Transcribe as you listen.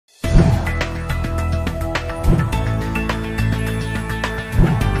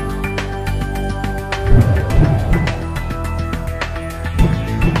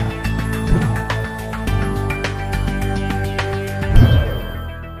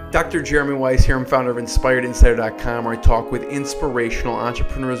Dr. Jeremy Weisz here. I'm founder of InspiredInsider.com, where I talk with inspirational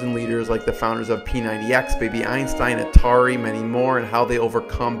entrepreneurs and leaders like the founders of P90 X, Baby Einstein, Atari, many more, and how they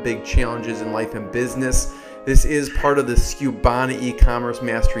overcome big challenges in life and business. This is part of the Skubana e-commerce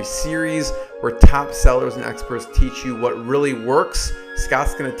mastery series, where top sellers and experts teach you what really works.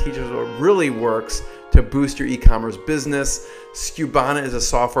 Scott's going to teach us what really works to boost your e-commerce business. Skubana is a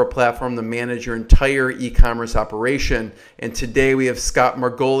software platform to manage your entire e-commerce operation. And today we have Scott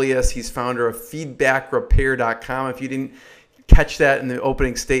Margolius. He's founder of FeedbackRepair.com. If you didn't catch that in the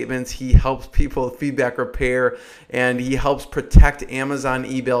opening statements, he helps people with feedback repair, and he helps protect Amazon,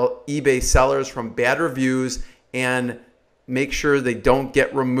 eBay sellers from bad reviews and make sure they don't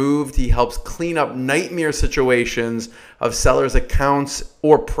get removed. He helps clean up nightmare situations of sellers' accounts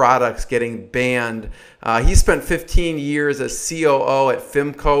or products getting banned. He spent 15 years as COO at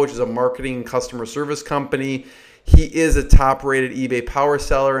Fimco, which is a marketing and customer service company. He is a top-rated eBay power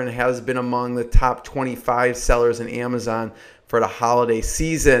seller and has been among the top 25 sellers in Amazon for the holiday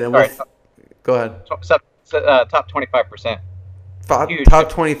season. And go ahead. Top 25%. Top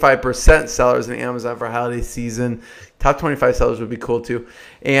 25% sellers in Amazon for holiday season. Top 25 sellers would be cool too.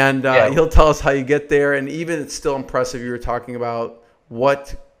 And he'll tell us how you get there. And even it's still impressive. You were talking about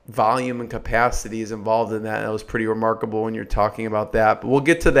what volume and capacity is involved in that. That was pretty remarkable when you're talking about that. But we'll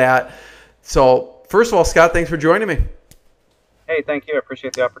get to that. So first of all, Scott, thanks for joining me. Hey, thank you. I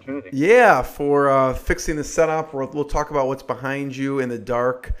appreciate the opportunity. Yeah, for fixing the setup. We'll talk about what's behind you in the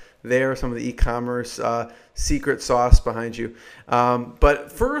dark there, some of the e-commerce secret sauce behind you.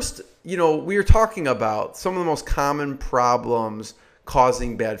 But first, we were talking about some of the most common problems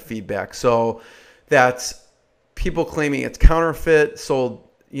causing bad feedback. So that's people claiming it's counterfeit, sold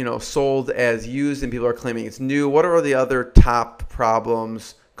as used, and people are claiming it's new. What are the other top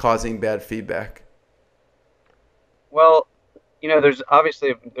problems causing bad feedback? Well, there's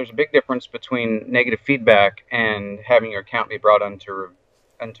a big difference between negative feedback and having your account be brought into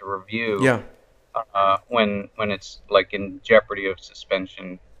review. Yeah. When it's like in jeopardy of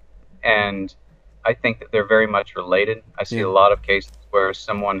suspension, and I think that they're very much related. I see a lot of cases where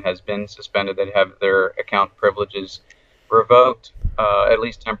someone has been suspended that have their account privileges revoked, at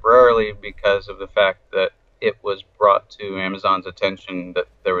least temporarily, because of the fact that it was brought to Amazon's attention that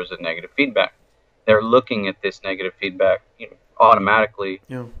there was a negative feedback. They're looking at this negative feedback automatically,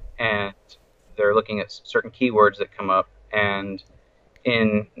 and they're looking at certain keywords that come up. And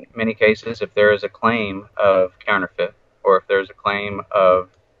in many cases, if there is a claim of counterfeit, or if there's a claim of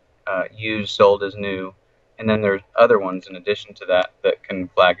used sold as new, and then there's other ones in addition to that that can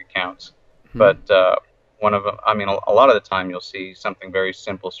flag accounts. But one of them, a lot of the time you'll see something very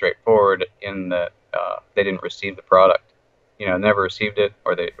simple, straightforward in that they didn't receive the product. Never received it,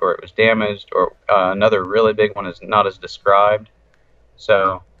 or it was damaged, or another really big one is not as described.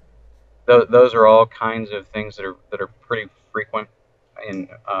 So those are all kinds of things that are pretty frequent in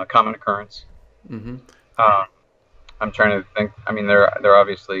common occurrence. I'm trying to think. There are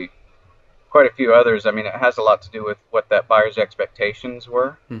obviously quite a few others. It has a lot to do with what that buyer's expectations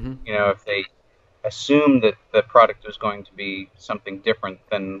were. If they assumed that the product was going to be something different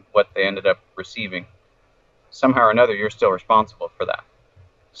than what they ended up receiving, somehow or another, you're still responsible for that.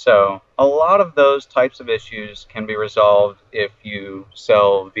 So a lot of those types of issues can be resolved if you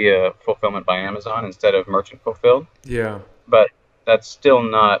sell via fulfillment by Amazon instead of merchant fulfilled. Yeah. But that's still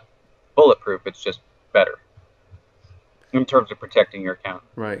not bulletproof. It's just better in terms of protecting your account.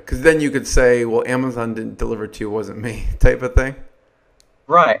 Right. Because then you could say, well, Amazon didn't deliver to you, it wasn't me, type of thing.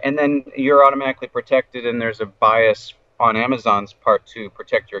 Right. And then you're automatically protected, and there's a bias on Amazon's part to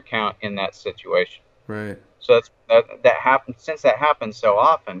protect your account in that situation. Right. So that happens. Since that happens so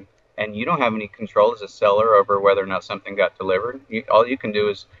often, and you don't have any control as a seller over whether or not something got delivered, all you can do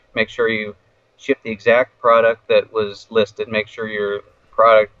is make sure you ship the exact product that was listed, make sure your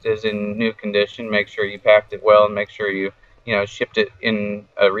product is in new condition, make sure you packed it well, and make sure you shipped it in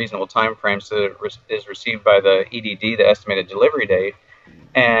a reasonable time frame so that it is received by the EDD, the estimated delivery date.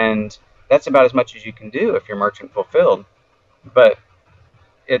 And that's about as much as you can do if you're merchant fulfilled. But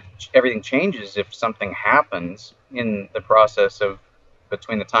everything changes if something happens in the process of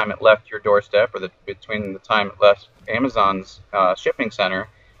between the time it left your doorstep, or between the time it left Amazon's shipping center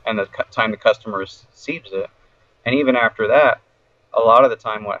and the time the customer receives it. And even after that, a lot of the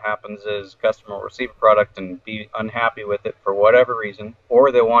time what happens is customer will receive a product and be unhappy with it for whatever reason,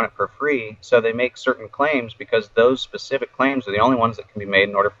 or they'll want it for free, so they make certain claims because those specific claims are the only ones that can be made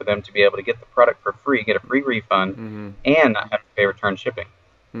in order for them to be able to get the product for free, get a free refund, and not have to pay return shipping.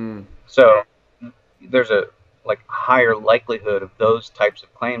 So there's a higher likelihood of those types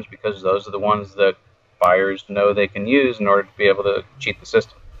of claims because those are the ones that buyers know they can use in order to be able to cheat the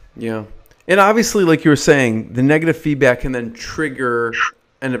system. Yeah. And obviously, like you were saying, the negative feedback can then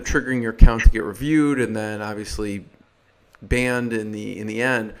end up triggering your account to get reviewed, and then obviously banned in the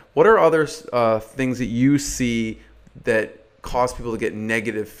end. What are other things that you see that cause people to get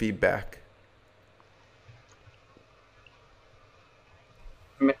negative feedback?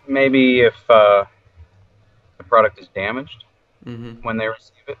 Maybe if the product is damaged when they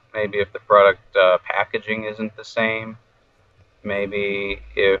receive it. Maybe if the product packaging isn't the same. Maybe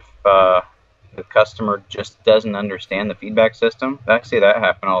if the customer just doesn't understand the feedback system. I see that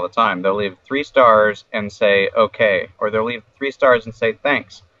happen all the time. They'll leave 3 stars and say okay, or they'll leave 3 stars and say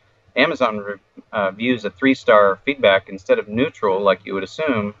thanks. Amazon views a 3-star feedback instead of neutral, like you would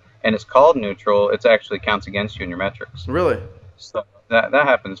assume, and it's called neutral. It actually counts against you in your metrics. Really? So that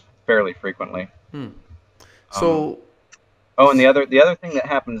happens fairly frequently. So, and the other thing that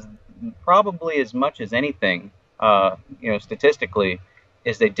happens probably as much as anything, statistically,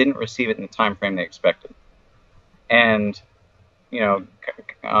 is they didn't receive it in the time frame they expected. And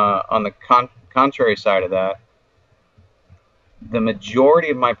on the contrary side of that, the majority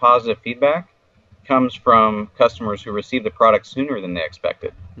of my positive feedback comes from customers who receive the product sooner than they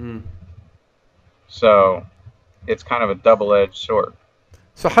expected. So it's kind of a double-edged sword.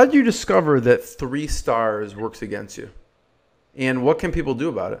 So how did you discover that 3 stars works against you? And what can people do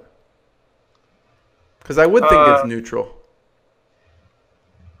about it? Because I would think it's neutral.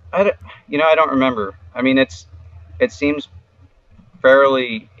 I don't remember. I mean, it seems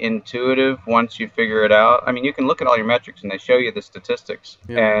fairly intuitive once you figure it out. I mean, you can look at all your metrics and they show you the statistics,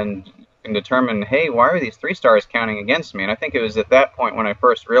 and you can determine, hey, why are these 3 stars counting against me? And I think it was at that point when I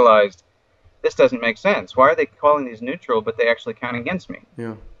first realized this doesn't make sense. Why are they calling these neutral, but they actually count against me?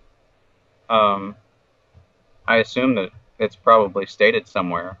 Yeah. I assume that it's probably stated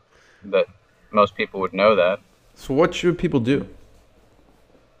somewhere that most people would know that. So what should people do?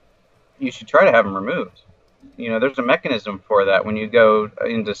 You should try to have them removed. There's a mechanism for that. When you go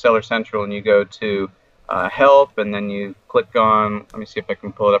into Seller Central and you go to help, and then you click on, let me see if I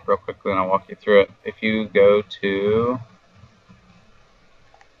can pull it up real quickly and I'll walk you through it. If you go to,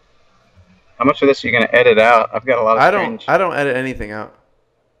 how much of this are you going to edit out? I've got a lot of I don't edit anything out.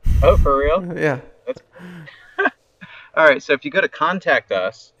 Oh, for real? Yeah. All right, so if you go to Contact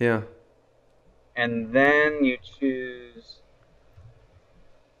Us. Yeah. And then you choose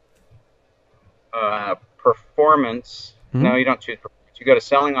Performance. No, you don't choose Performance. You go to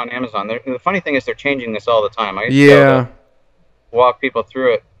Selling on Amazon. The funny thing is they're changing this all the time. I used to be able to walk people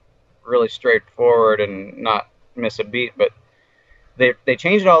through it really straightforward and not miss a beat, but they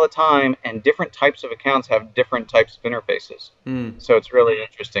change it all the time, and different types of accounts have different types of interfaces. So it's really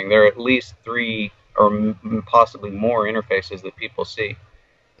interesting. There are at least 3 or possibly more interfaces that people see.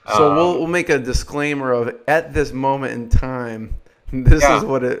 So we'll make a disclaimer of, at this moment in time, this is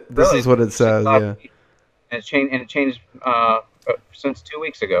what it says. Yeah. And it changed since 2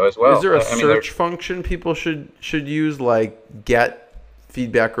 weeks ago as well. Is there a search function people should use, like get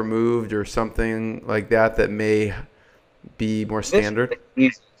feedback removed or something like that may be more standard? This is the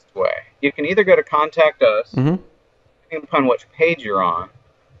easiest way. You can either go to Contact Us, depending upon which page you're on,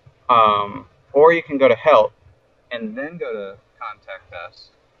 or you can go to Help and then go to Contact Us.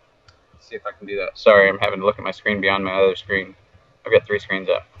 Let's see if I can do that. Sorry, I'm having to look at my screen beyond my other screen. I've got 3 screens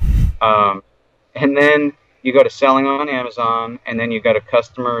up. And then you go to Selling on Amazon, and then you go to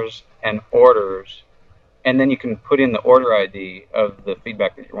Customers and Orders, and then you can put in the order ID of the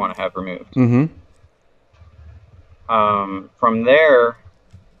feedback that you want to have removed. From there,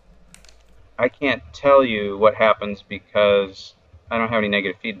 I can't tell you what happens because I don't have any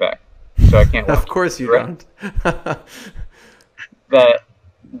negative feedback, so I can't. Of course you don't. But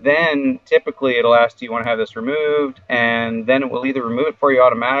then typically it'll ask, do you want to have this removed? And then it will either remove it for you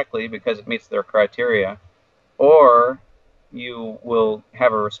automatically because it meets their criteria, or you will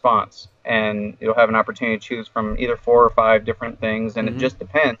have a response and you'll have an opportunity to choose from either 4 or 5 different things. And it just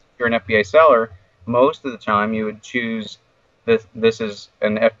depends. If you're an FBA seller, most of the time you would choose this is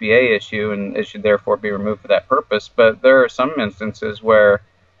an FBA issue and it should therefore be removed for that purpose. But there are some instances where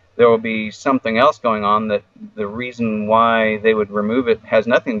there will be something else going on that the reason why they would remove it has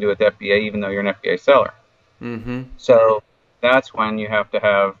nothing to do with FBA, even though you're an FBA seller. So that's when you have to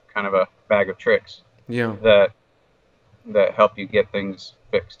have kind of a bag of tricks that help you get things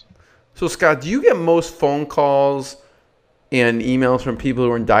fixed. So Scott, do you get most phone calls and emails from people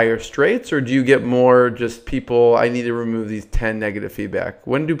who are in dire straits, or do you get more just people, I need to remove these 10 negative feedback?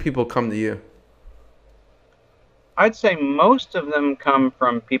 When do people come to you? I'd say most of them come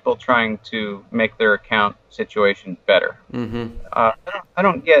from people trying to make their account situation better. I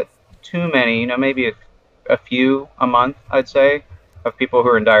don't get too many, maybe a few a month, I'd say. of people who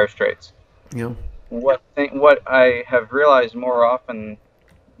are in dire straits. Yeah. What I have realized more often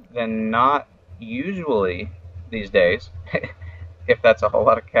than not, usually these days, if that's a whole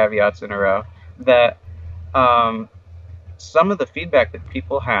lot of caveats in a row, that some of the feedback that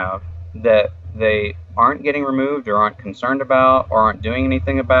people have that they aren't getting removed or aren't concerned about or aren't doing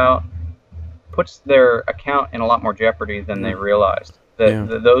anything about puts their account in a lot more jeopardy than they realized.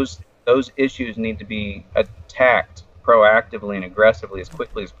 Those issues need to be attacked proactively and aggressively as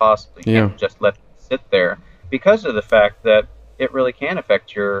quickly as possible. You can't just let them sit there, because of the fact that it really can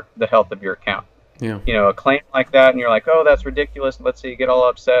affect the health of your account. Yeah. You know, a claim like that, and you're like, oh, that's ridiculous. Let's say you get all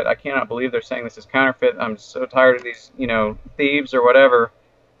upset. I cannot believe they're saying this is counterfeit. I'm so tired of these, thieves or whatever.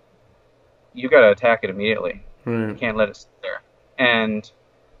 You got to attack it immediately. You can't let it sit there. And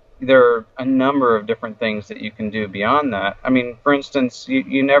there are a number of different things that you can do beyond that. I mean, for instance,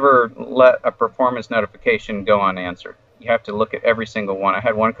 you never let a performance notification go unanswered. You have to look at every single one. I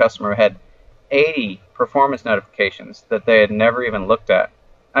had one customer who had 80 performance notifications that they had never even looked at.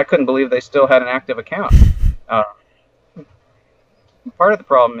 I couldn't believe they still had an active account. Part of the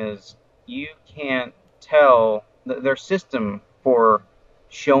problem is you can't tell their system for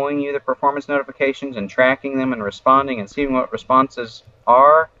showing you the performance notifications and tracking them and responding and seeing what responses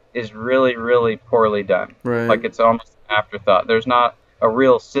are is really, really poorly done. Right. Like, it's almost an afterthought. There's not a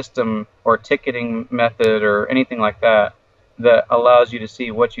real system or ticketing method or anything like that that allows you to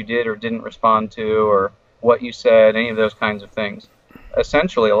see what you did or didn't respond to or what you said, any of those kinds of things.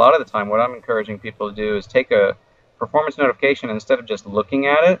 Essentially, a lot of the time, what I'm encouraging people to do is take a performance notification, and instead of just looking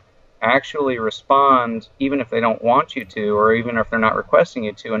at it, actually respond, even if they don't want you to, or even if they're not requesting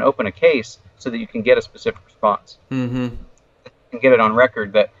you to, and open a case so that you can get a specific response. Mm-hmm. And get it on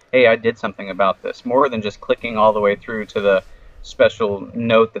record that, hey, I did something about this, more than just clicking all the way through to the special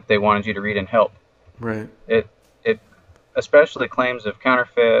note that they wanted you to read and help. Right. It especially claims of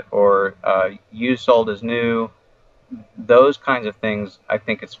counterfeit or used, sold as new, those kinds of things, I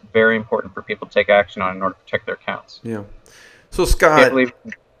think it's very important for people to take action on in order to protect their accounts. Yeah. So, Scott,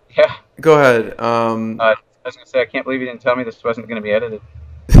 yeah. Go ahead. I was going to say, I can't believe you didn't tell me this wasn't going to be edited.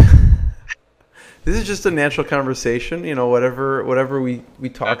 This is just a natural conversation, whatever we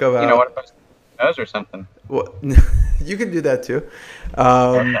talk about. You know, what if I was or something? Well, you can do that too.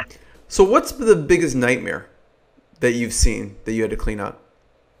 So what's the biggest nightmare that you've seen that you had to clean up?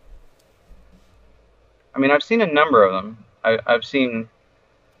 I mean, I've seen a number of them. I've seen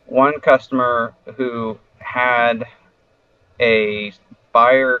one customer who had a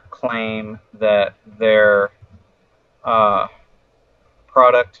buyer claim that their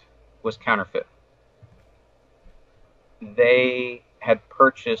product was counterfeit. They had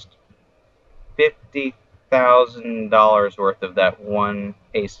purchased $50,000 worth of that one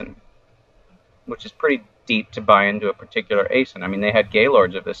ASIN, which is pretty deep to buy into a particular ASIN. I mean, they had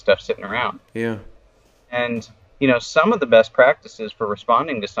gaylords of this stuff sitting around. Yeah. And, some of the best practices for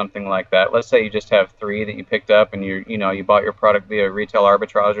responding to something like that, let's say you just have 3 that you picked up and you bought your product via retail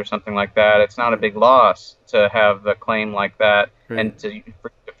arbitrage or something like that. It's not a big loss to have a claim like that, right, and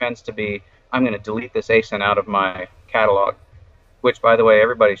for defense to be, I'm going to delete this ASIN out of my catalog, which, by the way,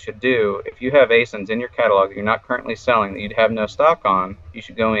 everybody should do. If you have ASINs in your catalog that you're not currently selling, that you'd have no stock on, you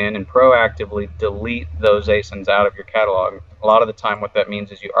should go in and proactively delete those ASINs out of your catalog. A lot of the time what that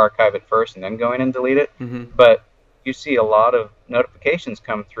means is you archive it first and then go in and delete it. Mm-hmm. But you see a lot of notifications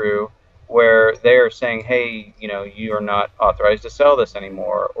come through where they're saying, hey, you are not authorized to sell this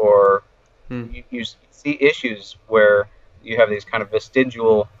anymore, or you see issues where you have these kind of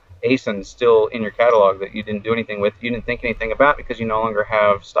vestigial ASINs still in your catalog that you didn't do anything with, you didn't think anything about because you no longer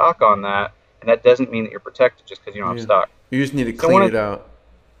have stock on that, and that doesn't mean that you're protected just because you don't have stock. You just need to clean it out.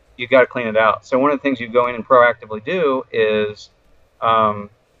 You got to clean it out. So one of the things you go in and proactively do is, I'm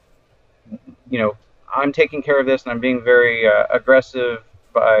taking care of this, and I'm being very aggressive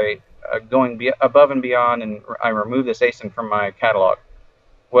by going above and beyond, and I remove this ASIN from my catalog.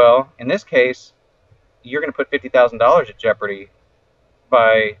 Well, in this case, you're going to put $50,000 at jeopardy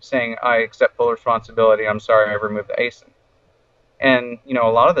by saying, I accept full responsibility, I'm sorry, I removed the ASIN. And, a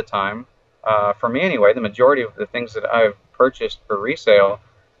lot of the time, for me anyway, the majority of the things that I've purchased for resale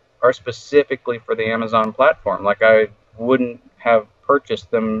are specifically for the Amazon platform. Like, I wouldn't have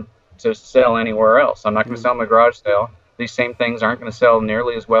purchased them to sell anywhere else. I'm not going to sell them at a garage sale. These same things aren't going to sell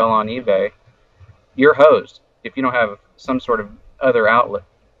nearly as well on eBay. You're hosed if you don't have some sort of other outlet.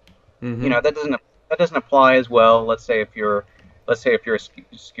 Mm-hmm. That doesn't apply as well. Let's say if you're a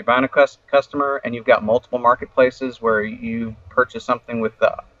Skubana customer and you've got multiple marketplaces where you purchase something with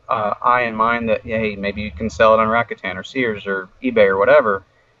the eye in mind that, hey, maybe you can sell it on Rakuten or Sears or eBay or whatever.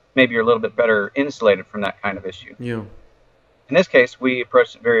 Maybe you're a little bit better insulated from that kind of issue. Yeah. in this case, we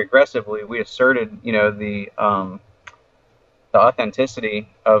approached it very aggressively. We asserted, the authenticity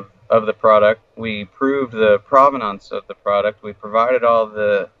of the product. We proved the provenance of the product. We provided all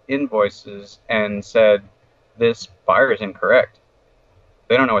the invoices and said, this buyer is incorrect.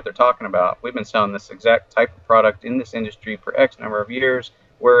 They don't know what they're talking about. We've been selling this exact type of product in this industry for X number of years.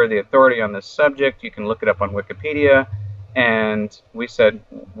 We're the authority on this subject. You can look it up on Wikipedia. And we said,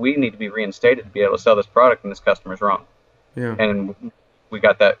 we need to be reinstated to be able to sell this product, and this customer's wrong. Yeah. And we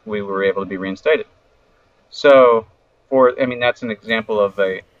got that. We were able to be reinstated. So, that's an example of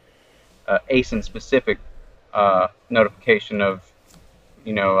a ASIN-specific notification of,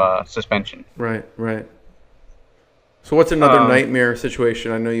 suspension. Right. So what's another nightmare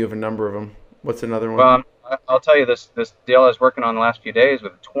situation? I know you have a number of them. What's another one? Well, I'll tell you this deal I was working on the last few days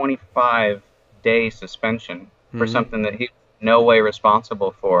with a 25-day suspension for something that he's no way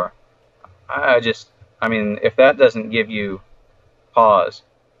responsible for. If that doesn't give you pause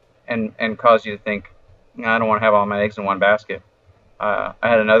and cause you to think, I don't want to have all my eggs in one basket. I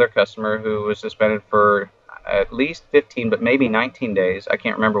had another customer who was suspended for at least 15, but maybe 19 days. I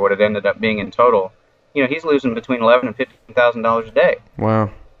can't remember what it ended up being in total. He's losing between $11,000 and $15,000 a day.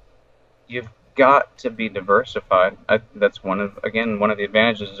 Wow. You've got to be diversified. That's one of the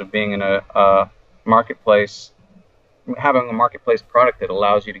advantages of being in a marketplace, having a marketplace product that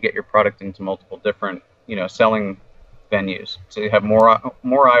allows you to get your product into multiple different, selling venues. So you have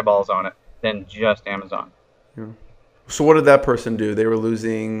more eyeballs on it than just Amazon. Yeah. So what did that person do? They were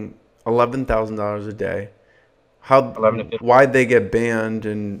losing $11,000 a day. Why'd they get banned,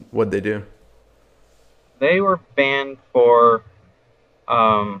 and what'd they do? They were banned for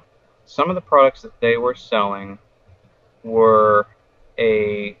some of the products that they were selling were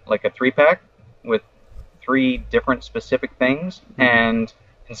a 3-pack with 3 different specific things, and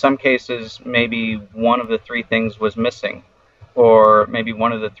in some cases maybe one of the 3 things was missing, or maybe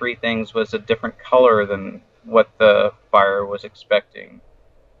one of the 3 things was a different color than what the buyer was expecting.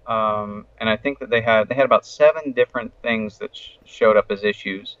 And I think that they had about 7 different things that showed up as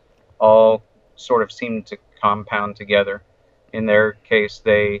issues, all sort of seemed to compound together. In their case,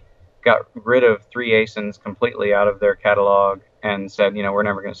 they got rid of 3 ASINs completely out of their catalog and said, we're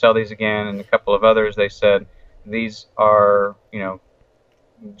never going to sell these again. And a couple of others, they said, these are,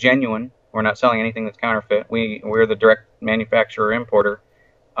 genuine. We're not selling anything that's counterfeit. We're the direct manufacturer importer,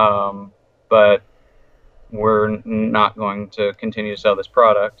 but we're not going to continue to sell this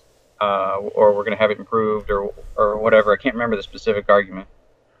product, or we're going to have it improved, or whatever. I can't remember the specific argument.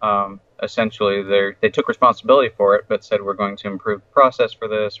 Essentially, they took responsibility for it, but said, we're going to improve the process for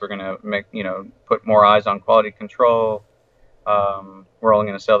this. We're going to put more eyes on quality control. We're only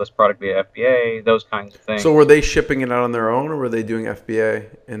going to sell this product via FBA, those kinds of things. So were they shipping it out on their own, or were they doing FBA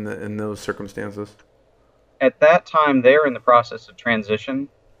in those circumstances? At that time, they were in the process of transition.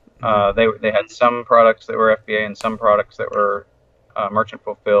 They had some products that were FBA and some products that were merchant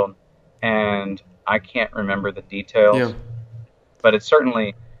fulfilled, and I can't remember the details. Yeah. But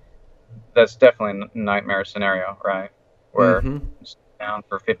that's definitely a nightmare scenario, right? Where it's down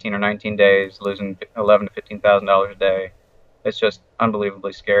for 15 or 19 days, losing $11,000 to $15,000 a day. It's just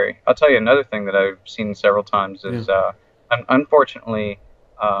unbelievably scary. I'll tell you another thing that I've seen several times is, unfortunately,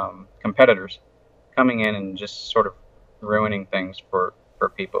 competitors coming in and just sort of ruining things for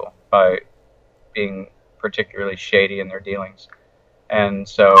people by being particularly shady in their dealings. And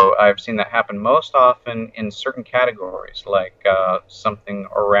so I've seen that happen most often in certain categories, like something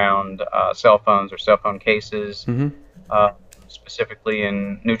around cell phones or cell phone cases, specifically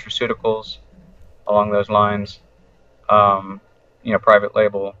in nutraceuticals, along those lines. Private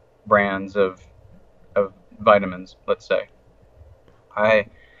label brands of vitamins, let's say. I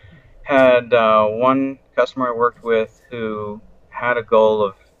had one customer I worked with who had a goal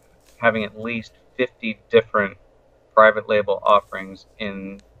of having at least 50 different private label offerings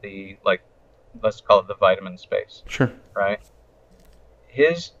in the, let's call it the vitamin space. Sure. Right?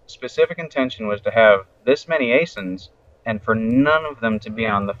 His specific intention was to have this many ASINs and for none of them to be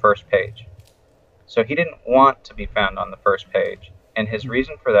on the first page. So he didn't want to be found on the first page. And his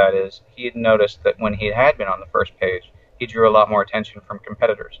reason for that is he had noticed that when he had been on the first page, he drew a lot more attention from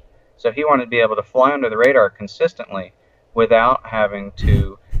competitors. So he wanted to be able to fly under the radar consistently without having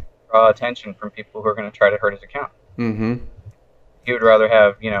to draw attention from people who are going to try to hurt his account. He would rather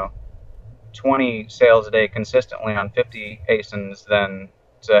have, 20 sales a day consistently on 50 ASINs than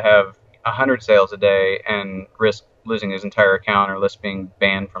to have 100 sales a day and risk losing his entire account or risk being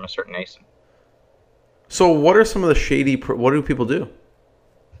banned from a certain ASIN. So what are some of the shady, what do people do?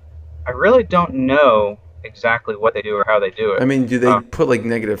 I really don't know exactly what they do or how they do it. I mean, do they put like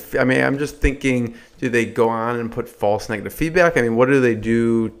negative? I mean, I'm just thinking, do they go on and put false negative feedback? I mean, what do they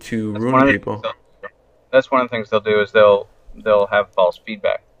do to ruin people? That's one of the things they'll do is they'll have false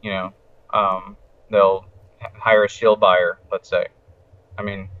feedback. You know, they'll hire a shield buyer, let's say. I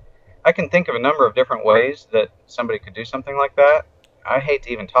mean, I can think of a number of different ways that somebody could do something like that. I hate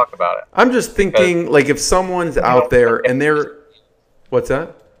to even talk about it. I'm just thinking, like, if someone's out there and they're, what's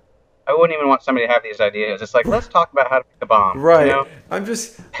that? I wouldn't even want somebody to have these ideas. It's like, let's talk about how to make a bomb. Right. You know?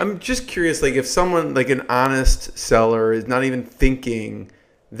 I'm just curious, like, if someone, like an honest seller is not even thinking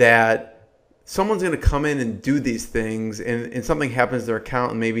that someone's going to come in and do these things and something happens to their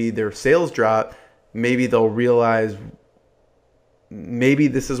account and maybe their sales drop, maybe they'll realize maybe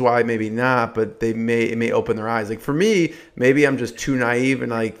this is why, maybe not, but it may open their eyes. Like for me, maybe I'm just too naive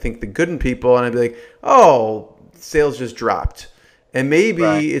and I think the good in people and I'd be like, oh, sales just dropped. And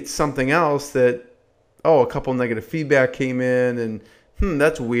maybe it's something else that, oh, a couple negative feedback came in and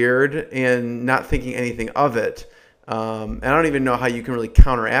that's weird, and not thinking anything of it. And I don't even know how you can really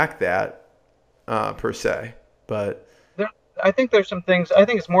counteract that per se. But I think there's some things. I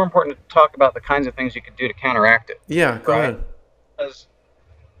think it's more important to talk about the kinds of things you could do to counteract it. Yeah, go ahead. Because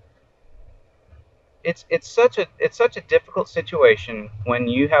it's such a difficult situation when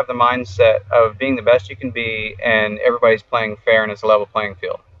you have the mindset of being the best you can be and everybody's playing fair and it's a level playing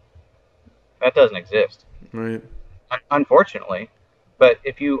field. That doesn't exist. Right. Unfortunately. But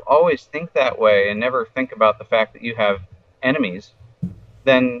if you always think that way and never think about the fact that you have enemies,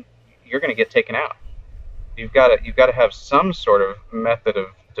 then you're going to get taken out. You've got to have some sort of method of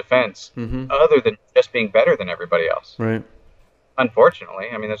defense other than just being better than everybody else. Right. Unfortunately,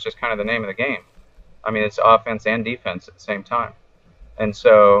 I mean, that's just kind of the name of the game. I mean, it's offense and defense at the same time. And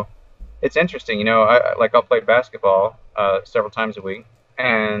so it's interesting, you know, I'll play basketball several times a week,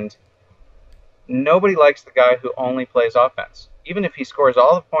 and nobody likes the guy who only plays offense. Even if he scores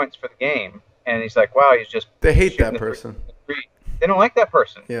all the points for the game, and he's like, wow, he's just... They hate that person. They don't like that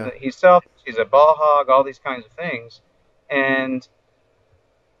person. Yeah. He's selfish, he's a ball hog, all these kinds of things. And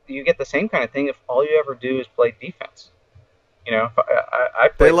you get the same kind of thing if all you ever do is play defense. You know, I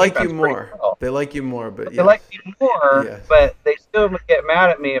play they like you defense more. Well. They like you more, but they like you more, but they still get mad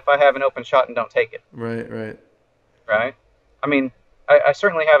at me if I have an open shot and don't take it. Right. I mean, I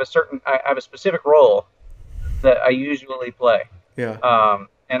certainly have a specific role that I usually play. Yeah.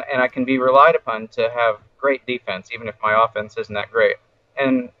 And I can be relied upon to have great defense, even if my offense isn't that great.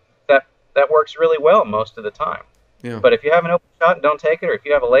 And that works really well most of the time. Yeah. But if you have an open shot and don't take it, or if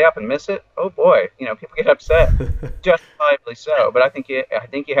you have a layup and miss it, oh boy, you know, people get upset, justifiably so. But I think you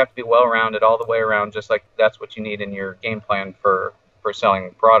have to be well-rounded all the way around, just like that's what you need in your game plan for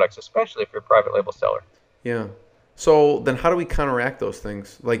selling products, especially if you're a private label seller. Yeah. So then, how do we counteract those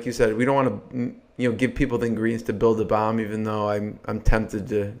things? Like you said, we don't want to, give people the ingredients to build a bomb, even though I'm tempted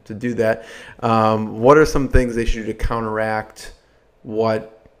to do that. What are some things they should do to counteract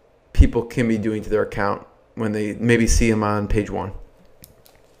what people can be doing to their account when they maybe see them on page one?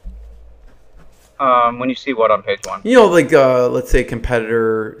 When you see what on page one? Like let's say a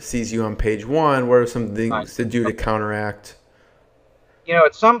competitor sees you on page one. What are some things to do to counteract?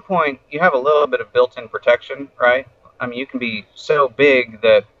 At some point you have a little bit of built-in protection, right? I mean, you can be so big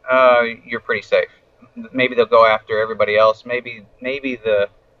that you're pretty safe. Maybe they'll go after everybody else. Maybe the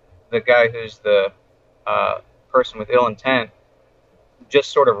guy who's the person with ill intent just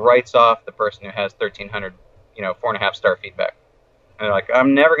sort of writes off the person who has 1,300, 4.5-star feedback. And they're like,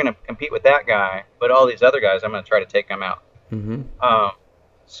 I'm never going to compete with that guy, but all these other guys, I'm going to try to take them out. Mm-hmm.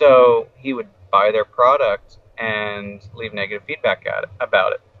 So he would buy their product and leave negative feedback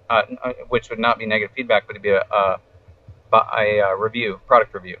about it, which would not be negative feedback, but it'd be a review,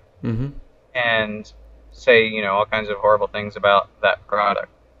 product review, and say, all kinds of horrible things about that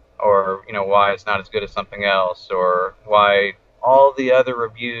product, or, why it's not as good as something else, or why all the other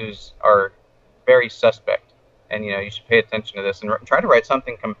reviews are very suspect. And, you should pay attention to this and try to write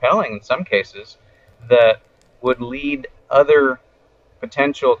something compelling in some cases that would lead other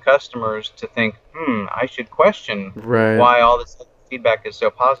potential customers to think, I should question why all this feedback is so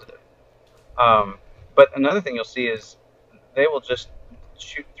positive. But another thing you'll see is they will just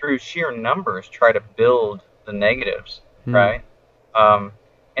shoot through sheer numbers, try to build the negatives, right? And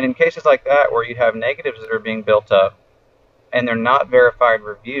in cases like that, where you have negatives that are being built up and they're not verified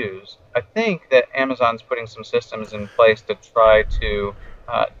reviews, I think that Amazon's putting some systems in place to try to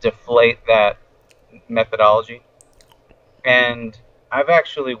deflate that methodology. And I've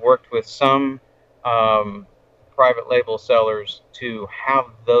actually worked with some private label sellers to have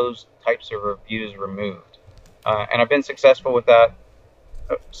those types of reviews removed. And I've been successful with that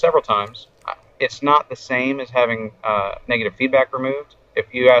several times. it's not the same as having negative feedback removed.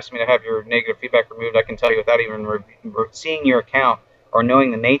 If you ask me to have your negative feedback removed, I can tell you without even seeing your account or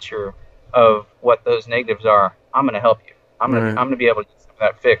knowing the nature of what those negatives are, I'm going to help you. I'm going to be able to get some of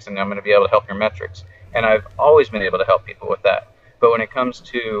that fixed, and I'm going to be able to help your metrics. And I've always been able to help people with that. But when it comes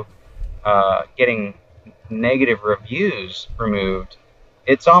to getting negative reviews removed,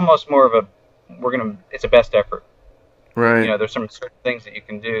 it's almost more of it's a best effort. Right. You know, there's some certain things that you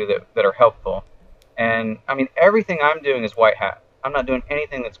can do that are helpful. And I mean, everything I'm doing is white hat. I'm not doing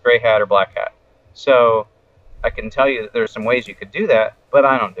anything that's gray hat or black hat. So I can tell you that there's some ways you could do that, but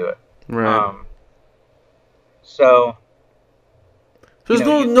I don't do it. Right. So there's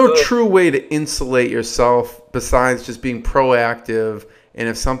no true way to insulate yourself besides just being proactive. And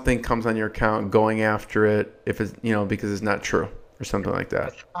if something comes on your account, going after it, if it's, you know, because it's not true or something like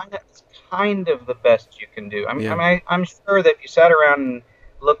that. It's kind of the best you can do. I mean, I'm sure that if you sat around and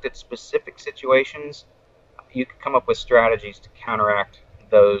looked at specific situations, you could come up with strategies to counteract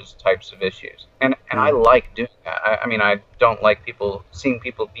those types of issues. And I like doing that. I mean, I don't like seeing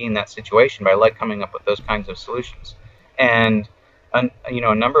people be in that situation, but I like coming up with those kinds of solutions. And you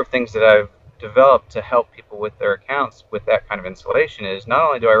know, a number of things that I've developed to help people with their accounts with that kind of insulation is not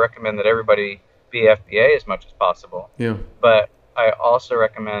only do I recommend that everybody be FBA as much as possible, but I also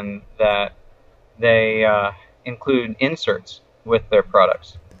recommend that they include inserts with their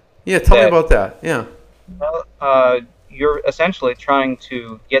products. Yeah, tell me about that. Yeah. Well, you're essentially trying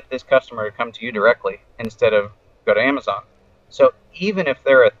to get this customer to come to you directly instead of go to Amazon. So even if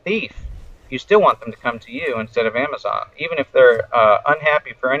they're a thief, you still want them to come to you instead of Amazon. Even if they're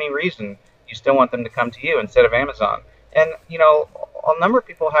unhappy for any reason, you still want them to come to you instead of Amazon. And, you know, a number of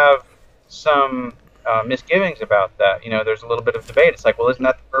people have some misgivings about that. You know, there's a little bit of debate. It's like, well, isn't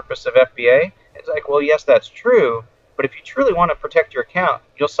that the purpose of FBA? It's like, well, yes, that's true. But if you truly want to protect your account,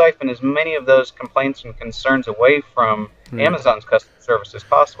 you'll siphon as many of those complaints and concerns away from Amazon's customer service as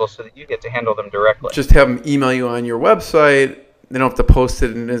possible so that you get to handle them directly. Just have them email you on your website. They don't have to post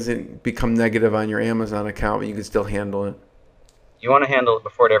it, and it doesn't become negative on your Amazon account, but you can still handle it. You want to handle it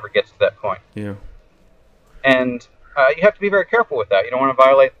before it ever gets to that point. Yeah. And you have to be very careful with that. You don't want to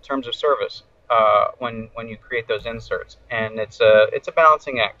violate the terms of service when you create those inserts. And it's a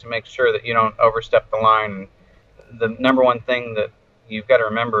balancing act to make sure that you don't overstep the line. The number one thing that you've got to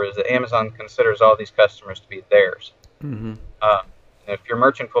remember is that Amazon considers all these customers to be theirs. Mm-hmm. If you're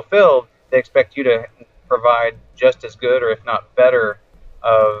merchant fulfilled, they expect you to provide just as good, or if not better,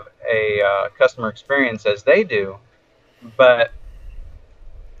 of a customer experience as they do. But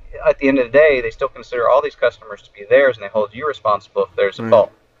at the end of the day, they still consider all these customers to be theirs, and they hold you responsible if there's a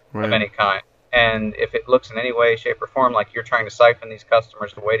fault of any kind. And if it looks in any way, shape, or form like you're trying to siphon these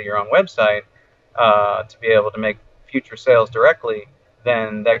customers away to your own website to be able to make future sales directly,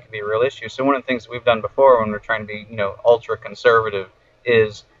 then that could be a real issue. So one of the things we've done before when we're trying to be, you know, ultra conservative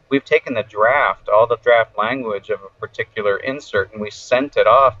is we've taken all the draft language of a particular insert, and we sent it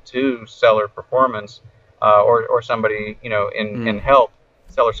off to seller performance or somebody, you know, in help,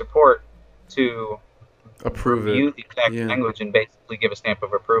 seller support, to approve review the exact language and basically give a stamp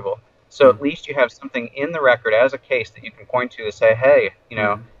of approval. So at least you have something in the record as a case that you can point to say, hey, you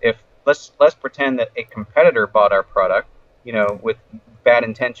know, if let's pretend that a competitor bought our product, you know, with bad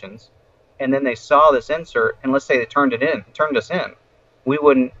intentions, and then they saw this insert, and let's say they turned us in. We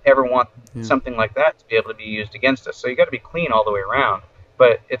wouldn't ever want something like that to be able to be used against us. So you got to be clean all the way around.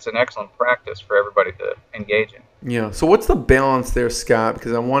 But it's an excellent practice for everybody to engage in. Yeah. So what's the balance there, Scott?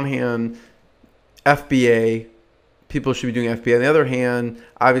 Because on one hand, FBA, people should be doing FBA. On the other hand,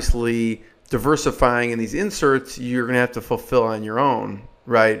 obviously diversifying in these inserts, you're going to have to fulfill on your own,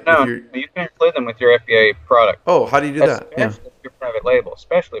 right? No, you can include them with your FBA product. Oh, how do you do that?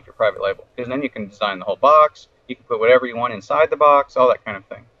 Especially if you're private label, because then you can design the whole box. You can put whatever you want inside the box, all that kind of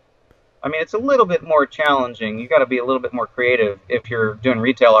thing. I mean, it's a little bit more challenging. You got to be a little bit more creative if you're doing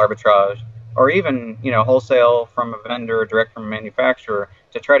retail arbitrage, or even, you know, wholesale from a vendor or direct from a manufacturer,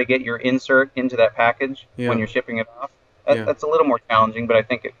 to try to get your insert into that package when you're shipping it off. That's a little more challenging, but I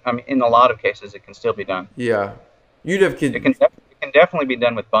think in a lot of cases it can still be done. Yeah, it can definitely be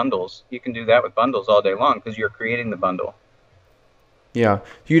done with bundles. You can do that with bundles all day long because you're creating the bundle. Yeah,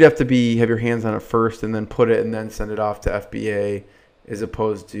 you'd have to have your hands on it first, and then put it, and then send it off to FBA, as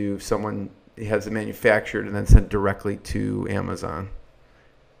opposed to someone has it manufactured and then sent directly to Amazon,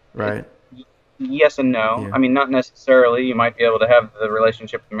 right? Yes and no. I mean, not necessarily. You might be able to have the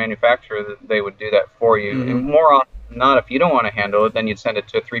relationship with the manufacturer that they would do that for you. And more often than not, if you don't want to handle it, then you'd send it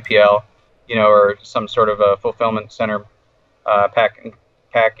to a 3PL, you know, or some sort of a fulfillment center, packing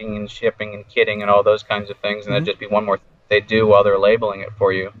and shipping and kitting and all those kinds of things, and that'd just be one more they do while they're labeling it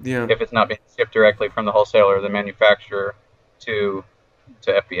for you. Yeah. If it's not being shipped directly from the wholesaler or the manufacturer to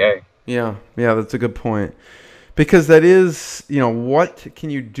FBA. Yeah, that's a good point. Because that is, what can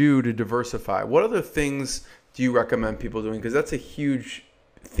you do to diversify? What other things do you recommend people doing? Because that's a huge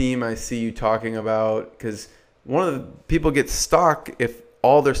theme I see you talking about. Because one of the people get stuck if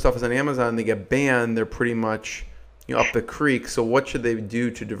all their stuff is on Amazon, they get banned, they're pretty much up the creek. So what should they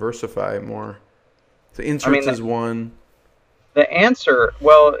do to diversify more? So inserts is one. The answer,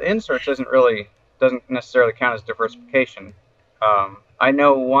 well, inserts doesn't necessarily count as diversification. I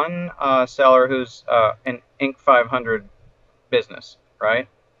know one seller who's an Inc. 500 business, right?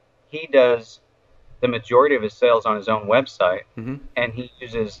 He does the majority of his sales on his own website, and he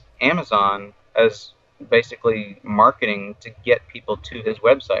uses Amazon as basically marketing to get people to his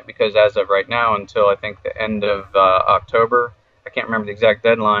website, because as of right now, until I think the end of October, I can't remember the exact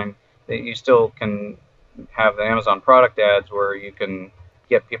deadline, that you still can have the Amazon product ads where you can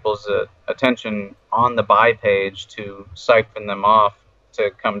get people's attention on the buy page to siphon them off to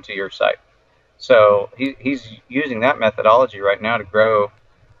come to your site. So he's using that methodology right now to grow.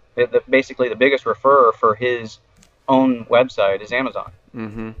 Basically, the biggest referrer for his own website is Amazon,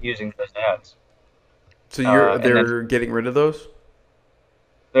 using those ads. So they're getting rid of those?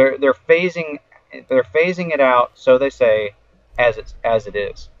 They're phasing it out, so they say, as it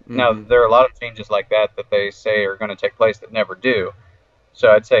is. Now, there are a lot of changes like that they say are going to take place that never do.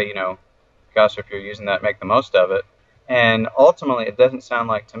 So I'd say, gosh, if you're using that, make the most of it. And ultimately, it doesn't sound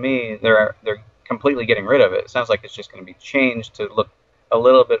like to me they're completely getting rid of it. It sounds like it's just going to be changed to look a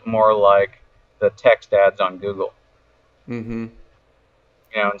little bit more like the text ads on Google.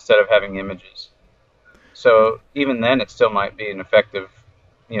 Instead of having images. So even then, it still might be an effective,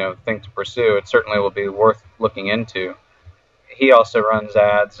 thing to pursue. It certainly will be worth looking into. He also runs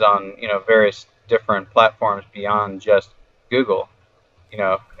ads on, various different platforms beyond just Google.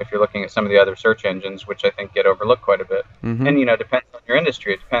 If you're looking at some of the other search engines, which I think get overlooked quite a bit. And, depends on your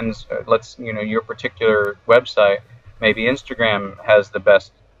industry. It depends, your particular website. Maybe Instagram has the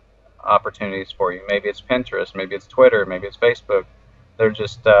best opportunities for you. Maybe it's Pinterest. Maybe it's Twitter. Maybe it's Facebook. There's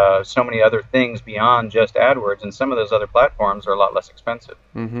just so many other things beyond just AdWords, and some of those other platforms are a lot less expensive.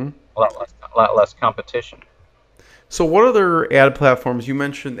 A lot less competition. So what other ad platforms? You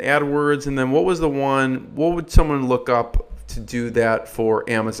mentioned AdWords, and then what was the one? What would someone look up to do that for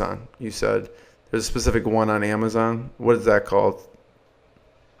Amazon? You said there's a specific one on Amazon. What is that called?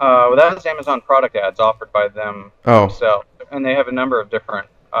 Well, that is Amazon product ads offered by them themselves, and they have a number of different,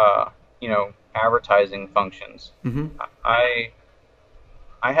 advertising functions.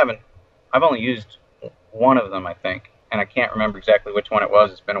 I've only used one of them, I think, and I can't remember exactly which one it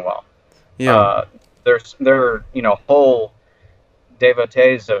was. It's been a while. Yeah. There are whole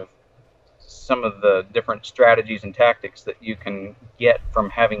devotees of some of the different strategies and tactics that you can get from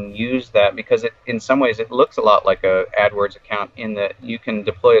having used that, because in some ways it looks a lot like a AdWords account in that you can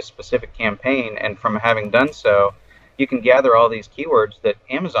deploy a specific campaign, and from having done so, you can gather all these keywords that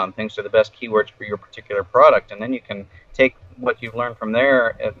Amazon thinks are the best keywords for your particular product, and then you can take what you've learned from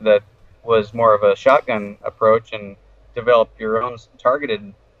there that was more of a shotgun approach and develop your own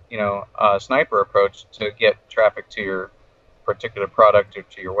targeted, sniper approach to get traffic to your particular product or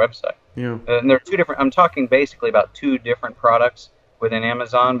to your website. Yeah. And there are two different, I'm talking basically about two different products within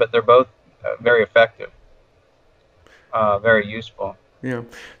Amazon, but they're both very effective, very useful. Yeah.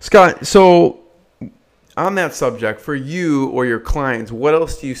 Scott, so on that subject, for you or your clients, what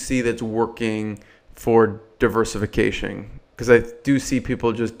else do you see that's working for diversification? Because I do see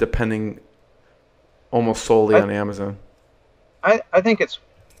people just depending almost solely on Amazon. I think it's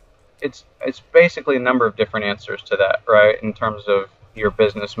basically a number of different answers to that, right? In terms of your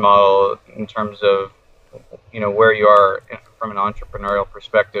business model, in terms of where you are from an entrepreneurial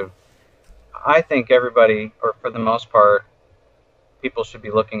perspective. I think everybody, or for the most part, people should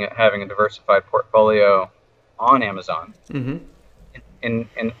be looking at having a diversified portfolio on Amazon.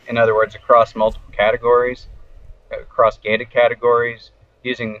 In other words, across multiple categories, across gated categories,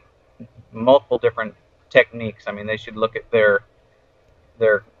 using multiple different techniques. I mean, they should look at their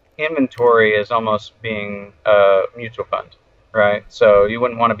inventory as almost being a mutual fund, right? So you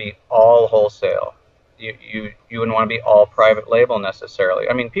wouldn't want to be all wholesale. You wouldn't want to be all private label necessarily.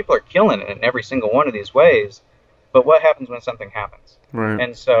 I mean, people are killing it in every single one of these ways, but what happens when something happens? Right.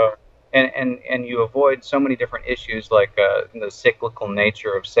 And so, and you avoid so many different issues like the cyclical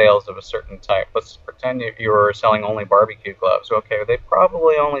nature of sales of a certain type. Let's pretend you're selling only barbecue gloves. Okay, they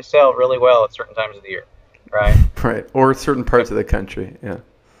probably only sell really well at certain times of the year, right? Right, or certain parts of the country, yeah.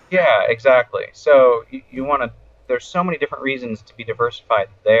 Yeah, exactly. So you want to, there's so many different reasons to be diversified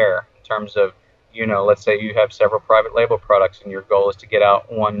there in terms of let's say you have several private label products and your goal is to get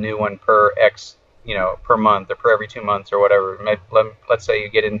out one new one per X, per month or per every 2 months or whatever. Let's say you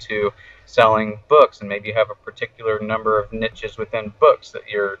get into selling books and maybe you have a particular number of niches within books that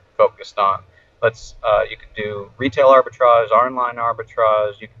you're focused on. You could do retail arbitrage, online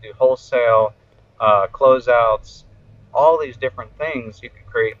arbitrage, you could do wholesale, closeouts, all these different things. You could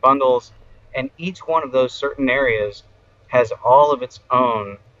create bundles, and each one of those certain areas has all of its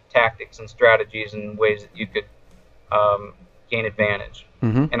own tactics and strategies and ways that you could gain advantage.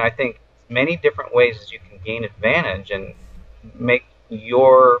 And I think many different ways that you can gain advantage and make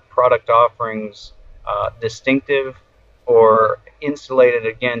your product offerings distinctive or insulated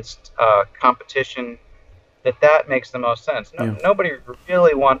against competition, that makes the most sense. Nobody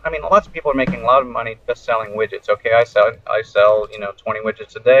really lots of people are making a lot of money just selling widgets. Okay, I sell 20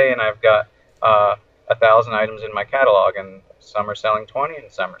 widgets a day, and I've got 1,000 items in my catalog, and some are selling 20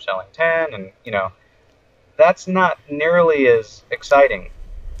 and some are selling 10, and that's not nearly as exciting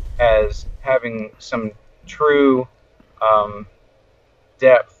as having some true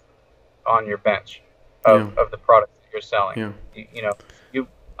depth on your bench of the product that you're selling.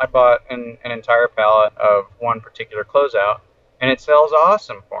 I bought an entire pallet of one particular closeout, and it sells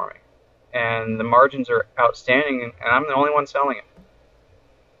awesome for me, and the margins are outstanding, and I'm the only one selling it.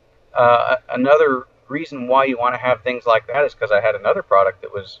 Another reason why you want to have things like that is because I had another product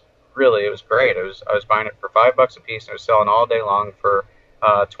that was great. I was buying it for $5 a piece, and it was selling all day long for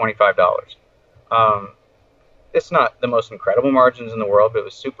 $25. It's not the most incredible margins in the world, but it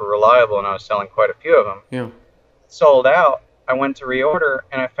was super reliable, and I was selling quite a few of them. Sold out. I went to reorder,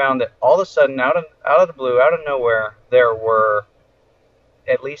 and I found that all of a sudden, out of the blue, out of nowhere, there were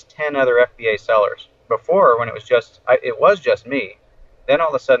at least 10 other FBA sellers. Before, when it was just me. Then all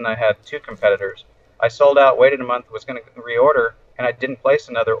of a sudden, I had 2 competitors. I sold out, waited a month, was going to reorder, and I didn't place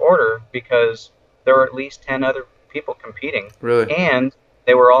another order because there were at least 10 other people competing. Really? And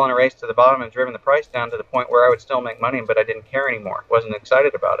they were all in a race to the bottom and driven the price down to the point where I would still make money, but I didn't care anymore. Wasn't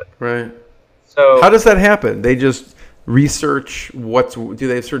excited about it. Right. So how does that happen? They just research do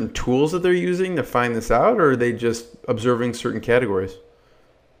they have certain tools that they're using to find this out, or are they just observing certain categories?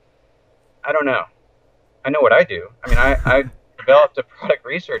 I don't know. I know what I do. I developed a product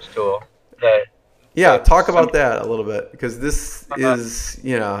research tool that... Yeah, talk about that a little bit, because this is,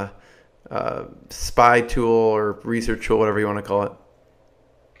 spy tool or research tool, whatever you want to call it.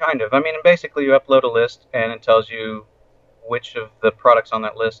 Kind of. Basically you upload a list, and it tells you which of the products on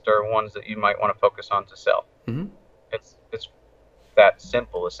that list are ones that you might want to focus on to sell. It's that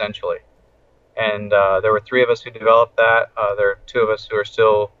simple, essentially. And there were 3 of us who developed that. There are 2 of us who are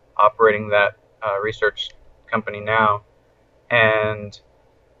still operating that research company now. And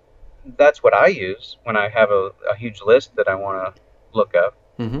that's what I use when I have a huge list that I want to look up.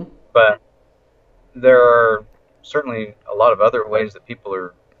 But there are certainly a lot of other ways that people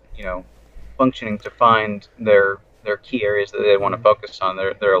are, functioning to find their key areas that they want to focus on.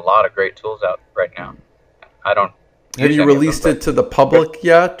 There are a lot of great tools out right now. Have you released it to the public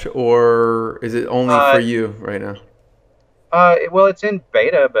yet, or is it only for you right now? Well, it's in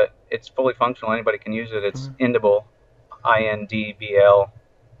beta, but it's fully functional. Anybody can use it. It's Indable, INDBL.com.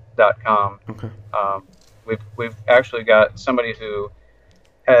 Okay. We've actually got somebody who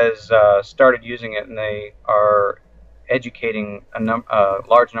has started using it, and they are educating a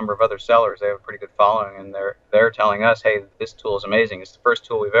large number of other sellers. They have a pretty good following, and they're telling us, hey, this tool is amazing. It's the first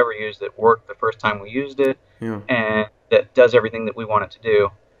tool we've ever used that worked the first time we used it, and that does everything that we want it to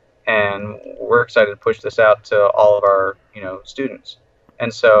do. And we're excited to push this out to all of our students.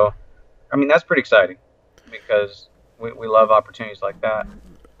 And so, that's pretty exciting, because we love opportunities like that.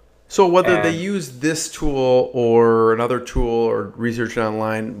 So whether they use this tool or another tool or research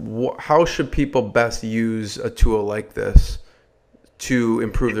online, how should people best use a tool like this to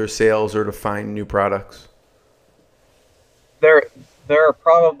improve their sales or to find new products? There are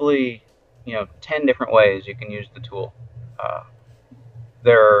probably 10 different ways you can use the tool.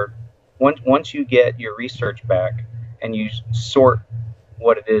 Once you get your research back and you sort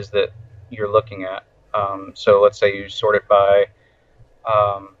what it is that you're looking at. So let's say you sort it by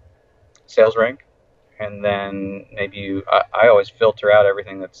sales rank, and then maybe I always filter out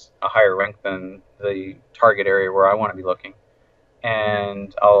everything that's a higher rank than the target area where I want to be looking,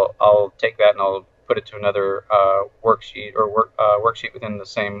 and I'll take that and I'll put it to another worksheet or worksheet within the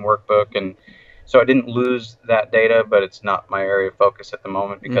same workbook. And so I didn't lose that data, but it's not my area of focus at the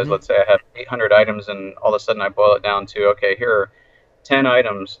moment, because let's say I have 800 items and all of a sudden I boil it down to, okay, here are 10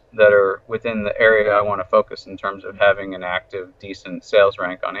 items that are within the area I want to focus in terms of having an active, decent sales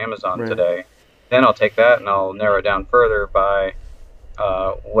rank on Amazon today. Then I'll take that and I'll narrow it down further by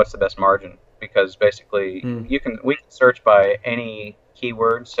what's the best margin. because basically we can search by any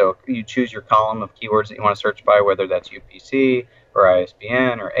keyword. So you choose your column of keywords that you want to search by, whether that's UPC or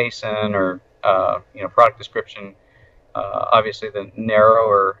ISBN or ASIN or product description. Obviously, the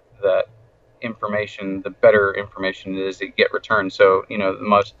narrower that information, the better information it is that you get returned. So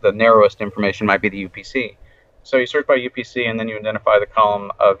the narrowest information might be the UPC. So you search by UPC, and then you identify the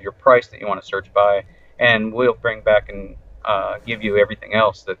column of your price that you want to search by, and we'll bring back and give you everything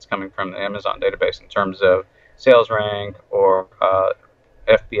else that's coming from the Amazon database in terms of sales rank or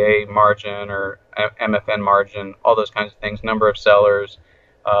FBA margin or MFN margin, all those kinds of things, number of sellers,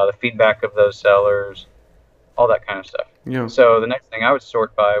 the feedback of those sellers, all that kind of stuff. Yeah. So the next thing I would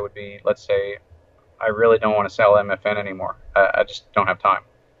sort by would be, let's say, I really don't want to sell MFN anymore. I just don't have time.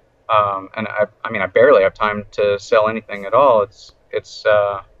 And I barely have time to sell anything at all. It's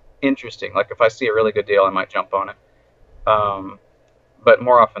interesting. Like if I see a really good deal, I might jump on it. But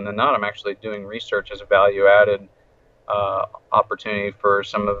more often than not, I'm actually doing research as a value-added opportunity for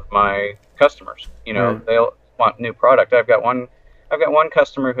some of my customers. They'll want new product. I've got one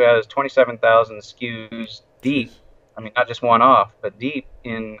customer who has 27,000 SKUs deep. I mean, not just one off, but deep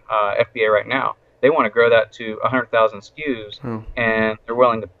in FBA right now. They want to grow that to 100,000 SKUs, and they're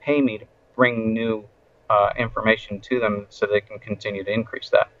willing to pay me to bring new information to them so they can continue to increase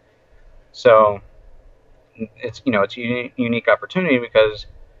that. So it's a unique opportunity because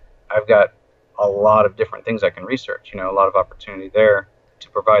I've got a lot of different things I can research. A lot of opportunity there to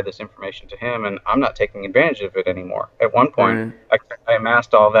provide this information to him, and I'm not taking advantage of it anymore. At one point, I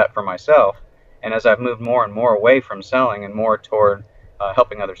amassed all that for myself, and as I've moved more and more away from selling and more toward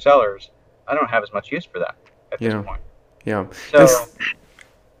helping other sellers, I don't have as much use for that at this point. Yeah. So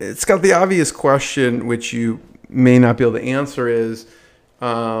it's got the obvious question, which you may not be able to answer, is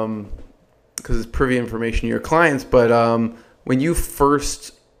because it's privy information to your clients. But when you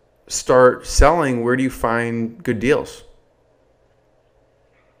first start selling, where do you find good deals?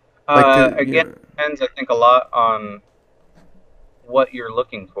 Again, it depends, I think, a lot on what you're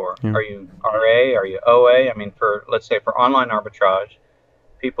looking for. Yeah. Are you RA? Are you OA? I mean, let's say for online arbitrage,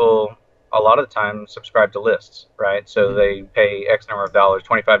 people a lot of the time subscribe to lists, right? So they pay X number of dollars,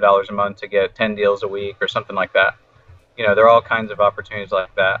 $25 a month to get 10 deals a week or something like that. There are all kinds of opportunities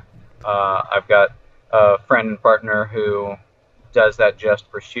like that. I've got a friend and partner who does that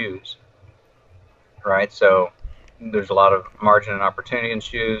just for shoes, right? So there's a lot of margin and opportunity in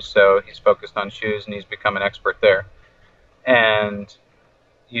shoes, so he's focused on shoes and he's become an expert there. And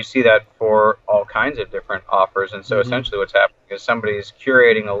you see that for all kinds of different offers. And so essentially what's happening is somebody's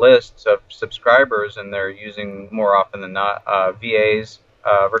curating a list of subscribers, and they're using, more often than not, VAs,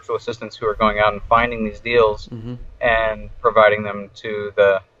 virtual assistants, who are going out and finding these deals and providing them to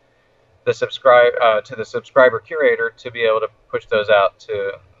the subscriber curator to be able to push those out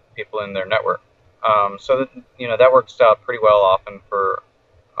to people in their network. So that works out pretty well often for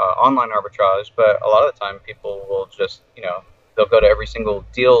online arbitrage, but a lot of the time people will just, they'll go to every single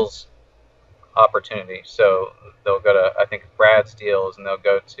deals opportunity. So they'll go to, I think, Brad's Deals, and they'll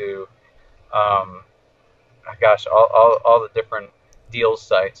go to, all the different deals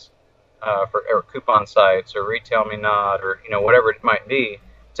sites, or coupon sites, or Retail Me Not, or whatever it might be,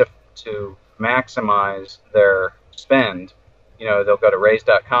 to maximize their spend. They'll go to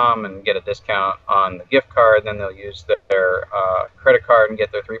raise.com and get a discount on the gift card, then they'll use their credit card and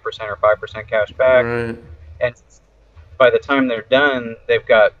get their 3% or 5% cash back. Right. And by the time they're done, they've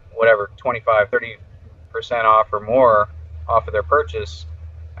got whatever, 25, 30% off or more off of their purchase,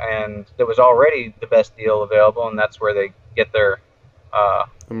 and there was already the best deal available, and that's where they get their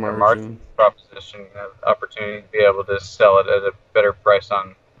margin proposition opportunity to be able to sell it at a better price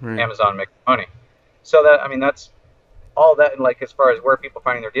on Amazon, make money. So that's all that, like, as far as where people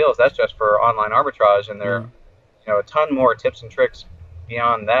finding their deals, that's just for online arbitrage, and there are a ton more tips and tricks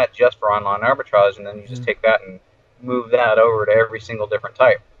beyond that just for online arbitrage, and then you just take that and move that over to every single different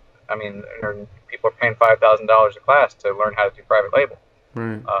type. I mean, people are paying $5,000 a class to learn how to do private label.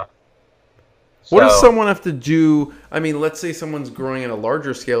 Right. What does someone have to do? I mean, let's say someone's growing at a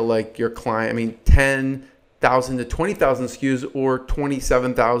larger scale, like your client. I mean, 10,000 to 20,000 SKUs, or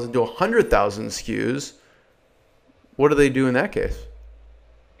 27,000 to 100,000 SKUs. What do they do in that case?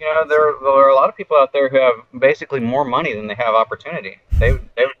 There are a lot of people out there who have basically more money than they have opportunity. They would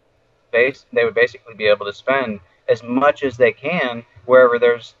basically be able to spend as much as they can wherever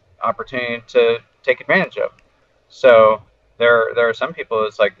there's opportunity to take advantage of. So there are some people,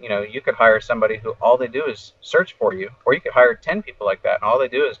 it's like, you could hire somebody who all they do is search for you, or you could hire 10 people like that, and all they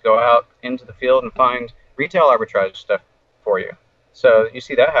do is go out into the field and find retail arbitrage stuff for you. So you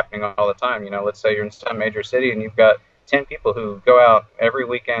see that happening all the time. Let's say you're in some major city and you've got 10 people who go out every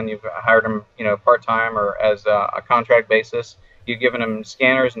weekend. You've hired them, part-time or as a contract basis. You've given them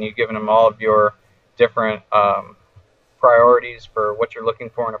scanners, and you've given them all of your different priorities for what you're looking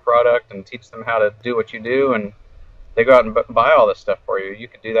for in a product, and teach them how to do what you do, and they go out and buy all this stuff for you. You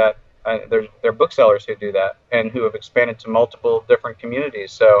could do that. There are booksellers who do that and who have expanded to multiple different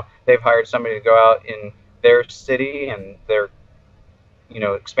communities. So they've hired somebody to go out in their city, and they're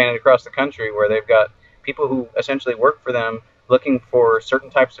expanded across the country, where they've got people who essentially work for them looking for certain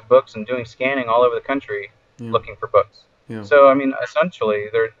types of books and doing scanning all over the country, looking for books. Yeah. So, I mean, essentially,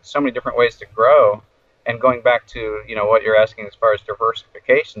 there are so many different ways to grow. And going back to, what you're asking as far as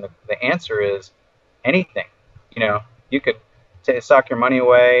diversification, the answer is anything. You could sock your money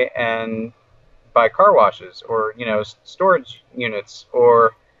away and buy car washes, or, storage units,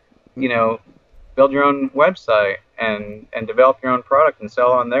 or, build your own website and develop your own product and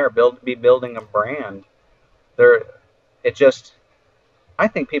sell on there, be building a brand. I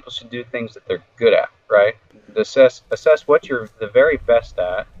think people should do things that they're good at, right? Assess what you're the very best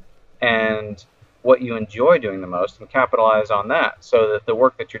at and what you enjoy doing the most, and capitalize on that, so that the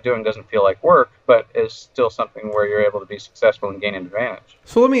work that you're doing doesn't feel like work, but is still something where you're able to be successful and gain an advantage.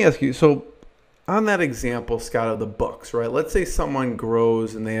 So let me ask you, so on that example, Scott, of the books, right? Let's say someone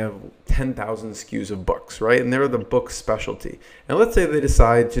grows and they have 10,000 SKUs of books, right? And they're the book specialty. And let's say they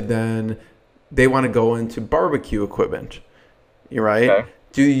decide they want to go into barbecue equipment, right? Okay.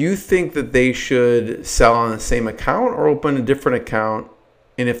 Do you think that they should sell on the same account or open a different account?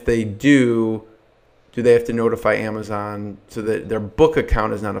 And if they do they have to notify Amazon so that their book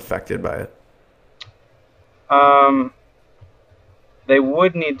account is not affected by it? They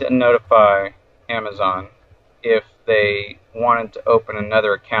would need to notify Amazon if they wanted to open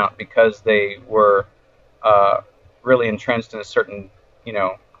another account, because they were really entrenched in a certain,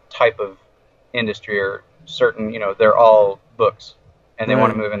 type of industry, or certain, they're all books, and they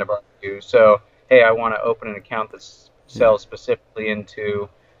want to move into barbecue. So, hey, I want to open an account that sells specifically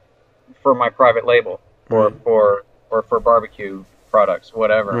for my private label, or for barbecue products,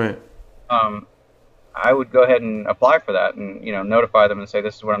 whatever. Right. I would go ahead and apply for that, and notify them and say,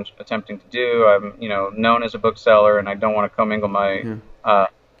 this is what I'm attempting to do. I'm known as a bookseller, and I don't want to commingle my.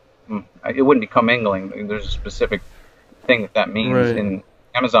 It wouldn't be commingling. There's a specific thing that means in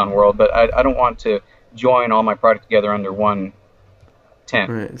Amazon world, but I don't want to join all my product together under one tent.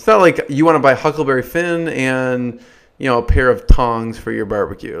 Right. It's not like you want to buy Huckleberry Finn and a pair of tongs for your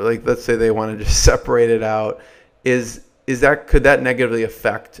barbecue. Like, let's say they want to just separate it out. Could that negatively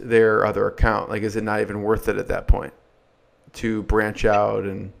affect their other account? Like, is it not even worth it at that point to branch out?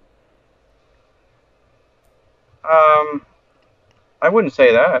 And I wouldn't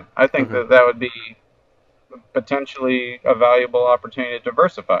say that. I think that would be potentially a valuable opportunity to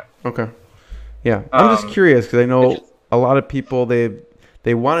diversify. Okay. Yeah, I'm just curious, because I know a lot of people,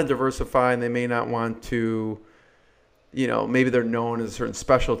 they want to diversify, and they may not want to. Maybe they're known as a certain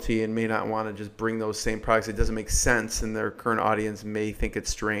specialty and may not want to just bring those same products. It doesn't make sense, and their current audience may think it's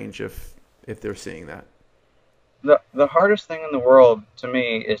strange if they're seeing that. The hardest thing in the world to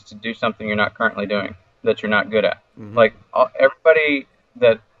me is to do something you're not currently doing, that you're not good at. Mm-hmm. Like, everybody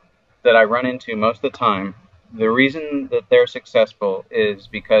that I run into most of the time, the reason that they're successful is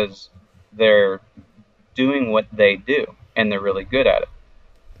because they're doing what they do, and they're really good at it.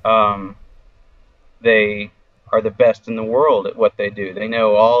 They are the best in the world at what they do. They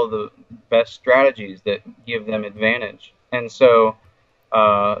know all the best strategies that give them advantage. And so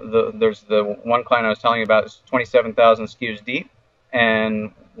there's the one client I was telling you about is 27,000 SKUs deep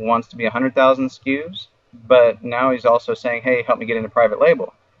and wants to be 100,000 SKUs, but now he's also saying, hey, help me get into private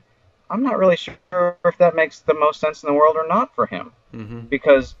label. I'm not really sure if that makes the most sense in the world or not for him,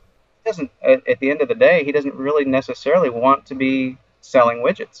 because he doesn't, at the end of the day, he doesn't really necessarily want to be selling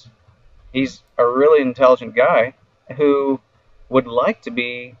widgets. He's a really intelligent guy who would like to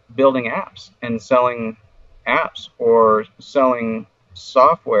be building apps and selling apps, or selling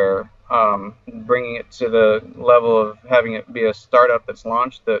software, bringing it to the level of having it be a startup that's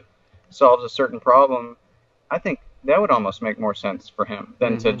launched that solves a certain problem. I think that would almost make more sense for him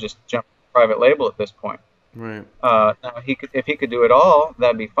than to just jump private label at this point. Right. Now, if he could do it all,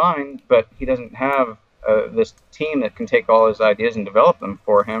 that'd be fine, but he doesn't have this team that can take all his ideas and develop them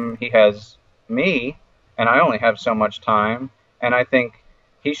for him. He has me, and I only have so much time, and I think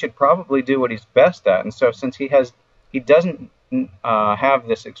he should probably do what he's best at. And so, since he doesn't have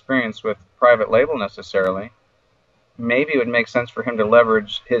this experience with private label necessarily, maybe it would make sense for him to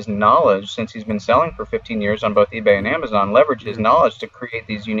leverage his knowledge, since he's been selling for 15 years on both eBay and Amazon, leverage his knowledge to create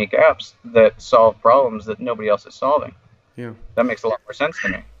these unique apps that solve problems that nobody else is solving. Yeah. That makes a lot more sense to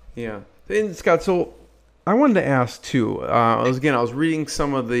me. Yeah. And Scott, so I wanted to ask too. I was reading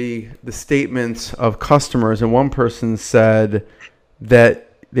some of the statements of customers, and one person said that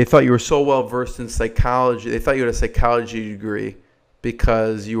they thought you were so well versed in psychology. They thought you had a psychology degree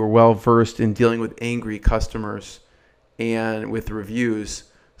because you were well versed in dealing with angry customers and with reviews.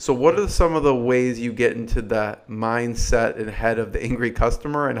 So, what are some of the ways you get into that mindset and head of the angry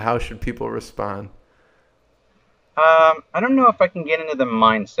customer, and how should people respond? I don't know if I can get into the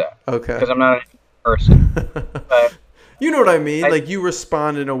mindset. Okay. Because I'm not a person. But you know what I mean? Like you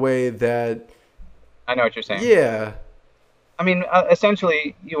respond in a way that. I know what you're saying. Yeah. I mean,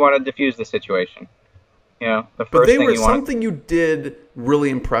 essentially, you want to diffuse the situation. You know, the first but they thing were you want. Something you did really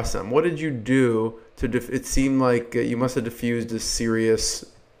impress them. What did you do to? It seemed like you must have diffused a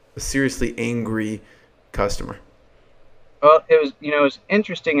seriously angry customer. Well, it was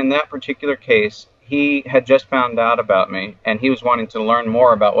interesting in that particular case. He had just found out about me, and he was wanting to learn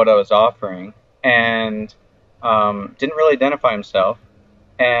more about what I was offering, and didn't really identify himself,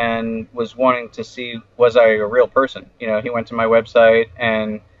 and was wanting to see, was I a real person? You know, he went to my website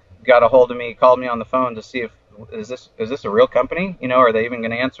and got a hold of me, called me on the phone to see if is this a real company? You know, are they even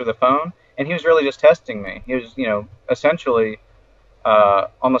going to answer the phone? And he was really just testing me. He was, essentially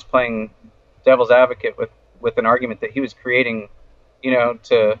almost playing devil's advocate with an argument that he was creating,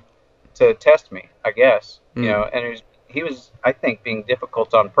 to test me, I guess. And he was, I think, being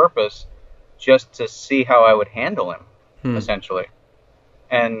difficult on purpose just to see how I would handle him, essentially.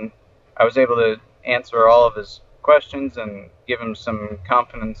 And I was able to answer all of his questions and give him some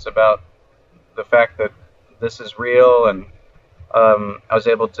confidence about the fact that this is real. And I was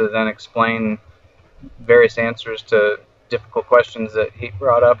able to then explain various answers to difficult questions that he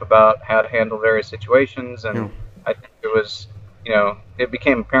brought up about how to handle various situations. And I think it was, it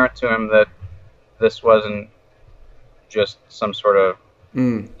became apparent to him that this wasn't just some sort of,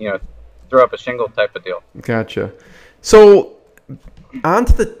 throw up a shingle type of deal. Gotcha. So on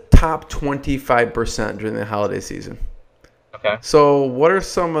to the top 25% during the holiday season. Okay. So what are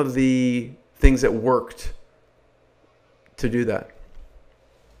some of the things that worked to do that?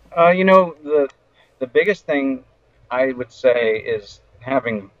 The biggest thing I would say is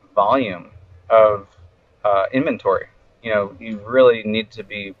having volume of inventory. You really need to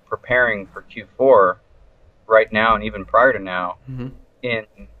be preparing for Q4 right now and even prior to now in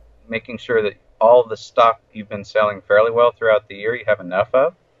making sure that all the stock you've been selling fairly well throughout the year, you have enough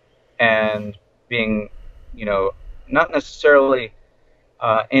of, and being, not necessarily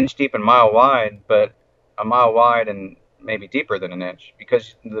inch deep and mile wide, but a mile wide and maybe deeper than an inch.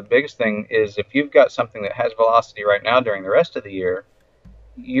 Because the biggest thing is if you've got something that has velocity right now during the rest of the year,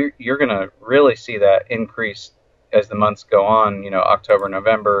 you're going to really see that increase as the months go on, October,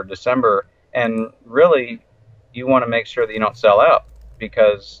 November, December. And really, you want to make sure that you don't sell out,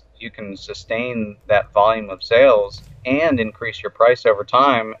 because you can sustain that volume of sales and increase your price over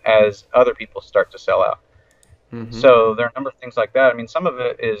time as other people start to sell out. So there are a number of things like that. I mean, some of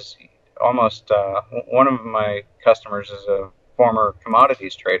it is almost, one of my customers is a former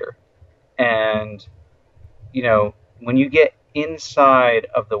commodities trader. And, when you get inside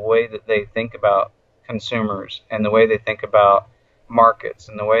of the way that they think about consumers and the way they think about markets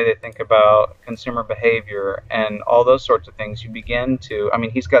and the way they think about consumer behavior and all those sorts of things, you begin to,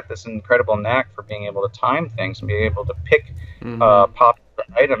 he's got this incredible knack for being able to time things and being able to pick popular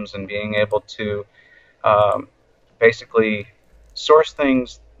items and being able to basically source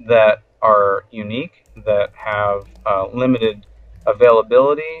things that are unique, that have limited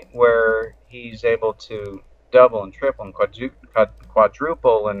availability, where he's able to double and triple and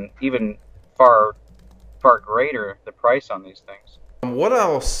quadruple and even far greater the price on these things. What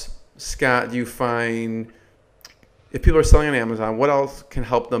else, Scott, do you find, if people are selling on Amazon, what else can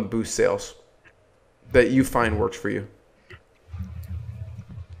help them boost sales that you find works for you?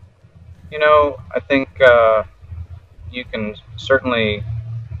 I think you can certainly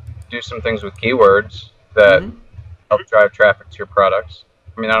do some things with keywords that help drive traffic to your products.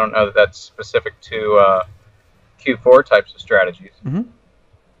 I don't know that that's specific to Q4 types of strategies.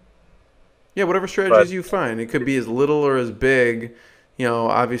 Yeah, whatever strategies you find. It could be as little or as big.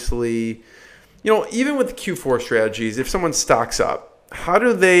 Obviously, even with Q4 strategies, if someone stocks up, how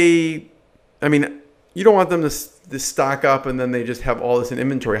do they, you don't want them to stock up and then they just have all this in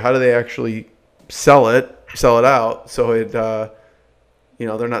inventory. How do they actually sell it out so it, they're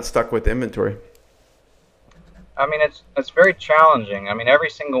not stuck with inventory? It's very challenging.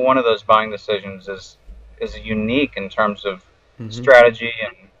 Every single one of those buying decisions is unique in terms of strategy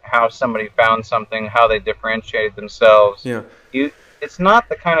and how somebody found something, how they differentiated themselves. Yeah. It's not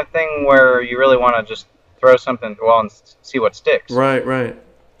the kind of thing where you really want to just throw something at the wall and see what sticks. Right.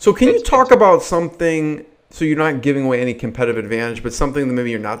 So can you talk about something So you're not giving away any competitive advantage, but something that maybe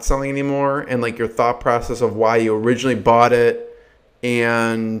you're not selling anymore, and like your thought process of why you originally bought it,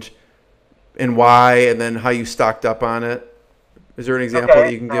 and why, and then how you stocked up on it. Is there an example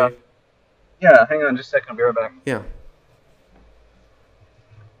that you can give? Yeah, hang on just a second. I'll be right back. Yeah.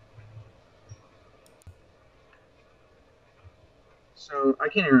 So I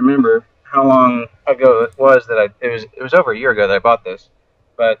can't even remember how long ago it was that it was over a year ago that I bought this,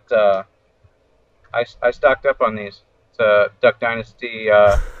 but I stocked up on these. It's a Duck Dynasty.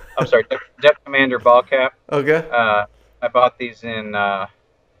 I'm sorry, Duck Commander ball cap. Okay. I bought these in brown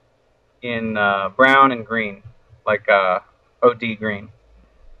and green, like OD green,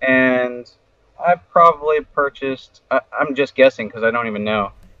 and I probably purchased. I'm just guessing because I don't even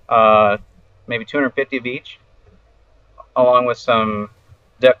know. Maybe 250 of each, along with some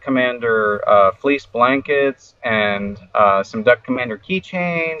Duck Commander fleece blankets and some Duck Commander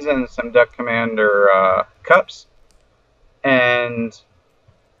keychains and some Duck Commander cups. And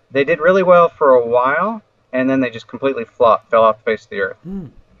they did really well for a while, and then they just completely fell off the face of the earth.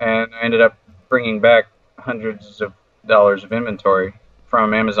 And I ended up bringing back hundreds of dollars of inventory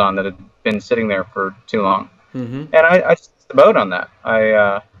from Amazon that had been sitting there for too long. And I just missed the boat on that.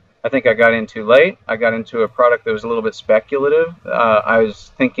 I think I got in too late. I got into a product that was a little bit speculative. I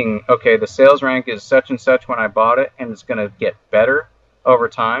was thinking, okay, the sales rank is such and such when I bought it, and it's going to get better over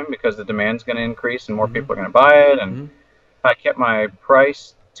time because the demand's going to increase and more people are going to buy it. And I kept my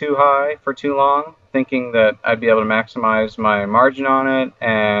price too high for too long, thinking that I'd be able to maximize my margin on it,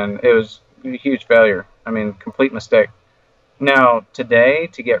 and it was a huge failure. I mean, complete mistake. Now, today,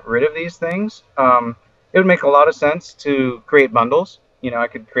 to get rid of these things, it would make a lot of sense to create bundles. You know, I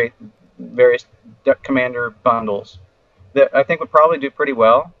could create various Duck Commander bundles that I think would probably do pretty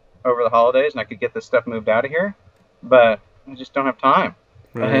well over the holidays, and I could get this stuff moved out of here, but I just don't have time.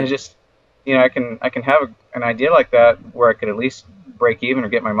 And I just, you know, I can have an idea like that where I could at least break even or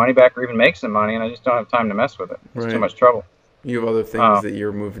get my money back or even make some money, and I just don't have time to mess with it. It's too much trouble. You have other things that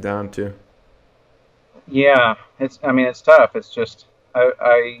you're moved on to. Yeah, it's tough. It's just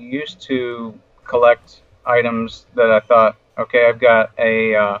I used to collect items that I thought, okay, I've got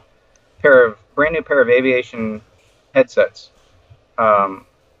a brand new pair of aviation headsets. I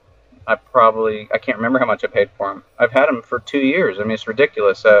can't remember how much I paid for them. I've had them for 2 years. I mean, it's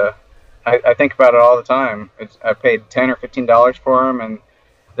ridiculous. I think about it all the time. I paid $10 or $15 for them, and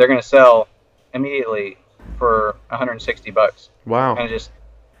they're going to sell immediately for $160. Wow. And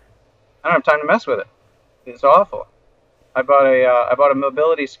I don't have time to mess with it. It's awful. I bought a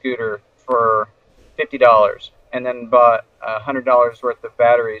mobility scooter for $50, and then bought $100 worth of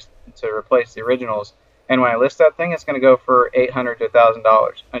batteries to replace the originals. And when I list that thing, it's going to go for $800 to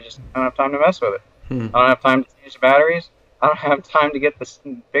 $1,000. I don't have time to mess with it. I don't have time to change the batteries. I don't have time to get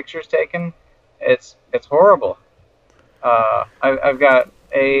the pictures taken. It's horrible. I've got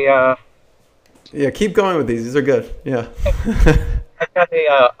a yeah. Keep going with these. These are good. Yeah. I've got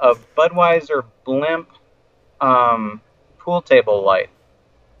a Budweiser Blimp pool table light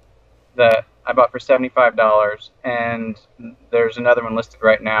that I bought for $75, and there's another one listed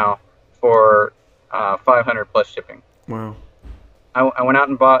right now for $500 plus shipping. Wow. I went out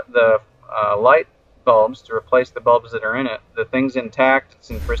and bought the light bulbs to replace the bulbs that are in it. The thing's intact.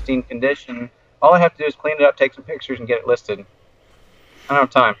 It's in pristine condition. All I have to do is clean it up, take some pictures, and get it listed. I don't have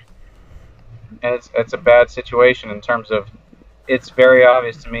time. And it's a bad situation in terms of it's very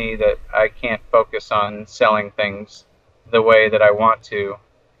obvious to me that I can't focus on selling things the way that I want to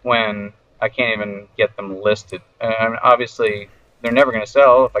when I can't even get them listed. And obviously, they're never going to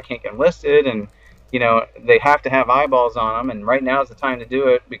sell if I can't get them listed, and you know, they have to have eyeballs on them, and right now is the time to do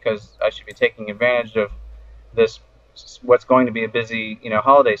it because I should be taking advantage of this, what's going to be a busy, you know,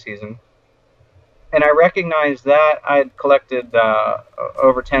 holiday season. And I recognized that I had collected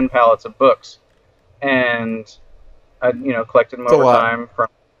over 10 pallets of books, and I, you know, collected them over time from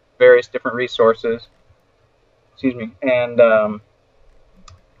various different resources. Excuse me. And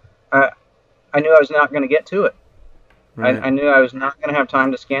I knew I was not going to get to it. Right. I knew I was not going to have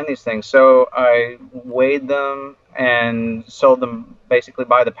time to scan these things, so I weighed them and sold them basically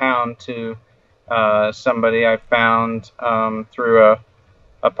by the pound to somebody I found through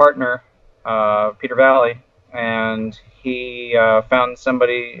a partner, Peter Valley, and he found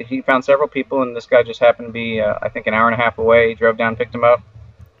somebody. He found several people, and this guy just happened to be, I think, an hour and a half away. He drove down, picked him up,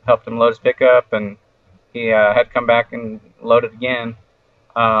 helped him load his pickup, and he had to come back and load it again.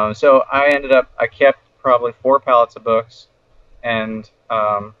 So I kept probably 4 pallets of books, and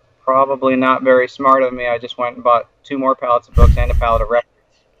probably not very smart of me, I just went and bought 2 more pallets of books and a pallet of records.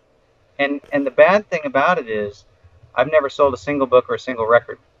 And the bad thing about it is I've never sold a single book or a single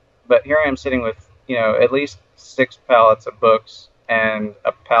record, but here I am sitting with at least 6 pallets of books and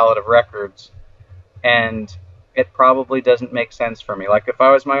a pallet of records, and it probably doesn't make sense for me. Like if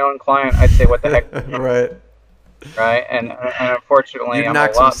I was my own client, I'd say, "What the heck?" Right. Right? And unfortunately, You'd I'm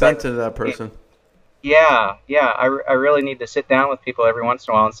knock a some lot sense better. into that person. Yeah. I really need to sit down with people every once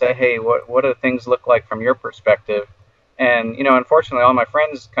in a while and say, "Hey, what do things look like from your perspective?" And unfortunately, all my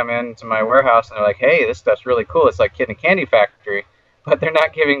friends come into my warehouse and they're like, "Hey, this stuff's really cool. It's like Kid in a Candy Factory," but they're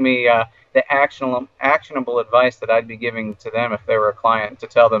not giving me the actionable advice that I'd be giving to them if they were a client, to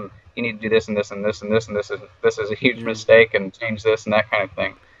tell them, "You need to do this and this and this and this and this is a huge mistake, and change this and that kind of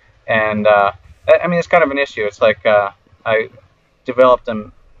thing." And I mean, it's kind of an issue. It's like I developed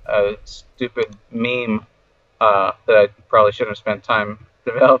a stupid meme that I probably shouldn't have spent time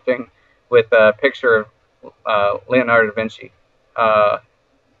developing, with a picture of Leonardo da Vinci,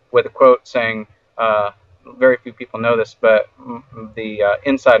 with a quote saying, very few people know this, but the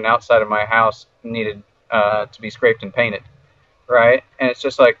inside and outside of my house needed to be scraped and painted, right? And it's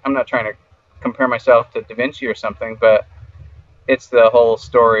just like, I'm not trying to compare myself to Da Vinci or something, but it's the whole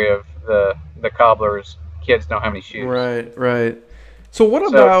story of the cobbler's kids don't have any shoes. Right. So what So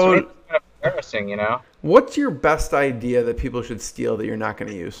about, it's kind of embarrassing, what's your best idea that people should steal that you're not going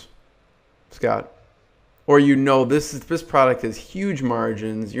to use, Scott? Or this product has huge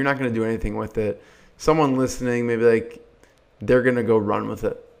margins, you're not going to do anything with it. Someone listening, maybe like they're going to go run with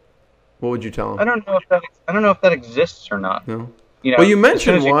it. What would you tell them? I don't know if that exists or not. No. Well, you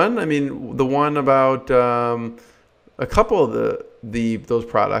mentioned one. I mean, the one about a couple of those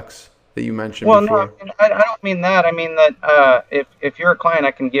products that you mentioned before. No, I don't mean that. I mean that if you're a client,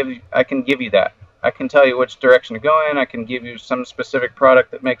 I can give you that. I can tell you which direction to go in. I can give you some specific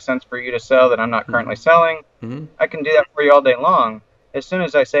product that makes sense for you to sell that I'm not currently selling. I can do that for you all day long. As soon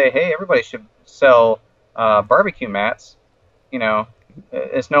as I say, "Hey, everybody should sell barbecue mats,"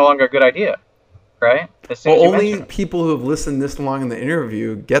 it's no longer a good idea, right? As soon as you only mention it, people who have listened this long in the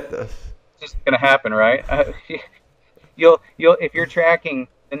interview get this. it's just going to happen, right? You'll if you're tracking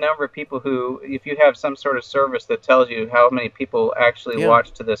the number of people who, if you have some sort of service that tells you how many people actually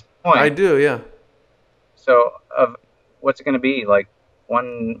watch to this point. I do, yeah. So what's it going to be, like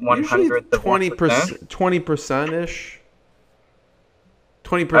 1/100th of 1%? 20%ish.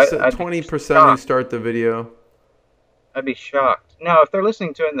 20% who start the video. I'd be shocked. Now, if they're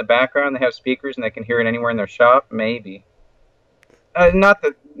listening to it in the background, they have speakers and they can hear it anywhere in their shop, maybe. Not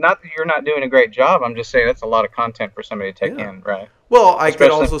that you're not doing a great job. I'm just saying that's a lot of content for somebody to take in, right? Well, I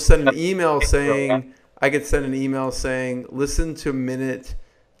could also send an email saying, listen to minute,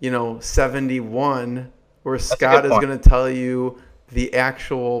 71, where Scott is going to tell you the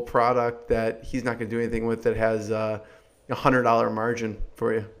actual product that he's not going to do anything with, that has a $100 margin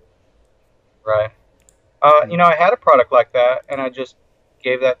for you. Right. I had a product like that, and I just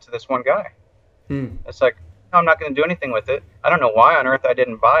gave that to this one guy. It's like, no, I'm not going to do anything with it. I don't know why on earth I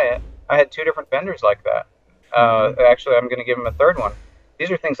didn't buy it. I had 2 different vendors like that. Actually, I'm going to give him a 3rd one. These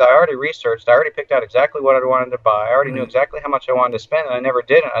are things I already researched. I already picked out exactly what I wanted to buy. I already knew exactly how much I wanted to spend, and I never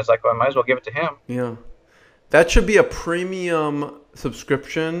did it. I was like, well, I might as well give it to him. Yeah. That should be a premium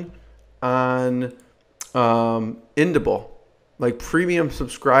subscription on Indible. Like, premium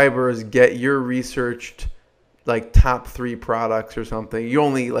subscribers get your researched, like, top 3 products or something. You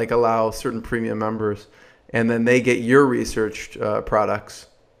only, like, allow certain premium members, and then they get your researched products.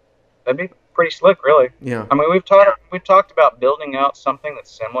 That'd be pretty slick, really. Yeah. I mean, we've talked about building out something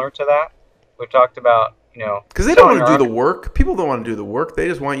that's similar to that. We've talked about, because they don't want to do the work. People don't want to do the work. They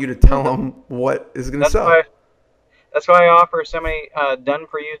just want you to tell them what is going to sell. That's why I offer so many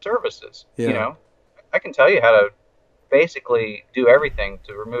done-for-you services. Yeah. I can tell you how to basically do everything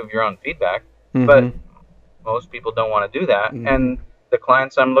to remove your own feedback, but most people don't want to do that. And the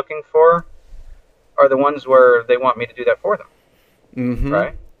clients I'm looking for are the ones where they want me to do that for them,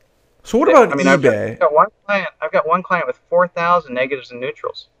 right? So what about eBay? I've got one client with 4,000 negatives and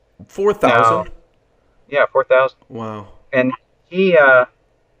neutrals. 4,000? Yeah, 4,000. Wow. And he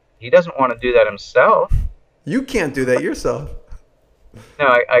doesn't want to do that himself. You can't do that yourself. No,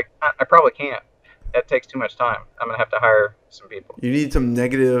 I probably can't. That takes too much time. I'm going to have to hire some people. You need some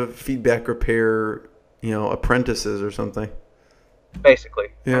negative feedback repair, apprentices or something. Basically.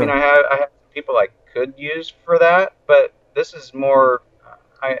 Yeah. I mean, I have people I could use for that, but this is more,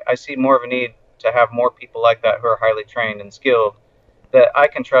 I see more of a need to have more people like that who are highly trained and skilled that I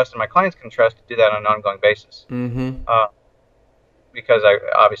can trust and my clients can trust to do that on an ongoing basis. Because I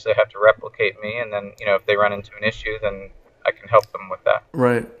obviously have to replicate me, and then, if they run into an issue, then I can help them with that.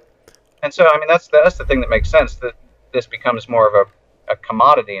 Right. And so, I mean, that's the thing that makes sense, that this becomes more of a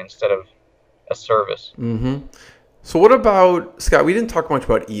commodity instead of a service. So what about, Scott, we didn't talk much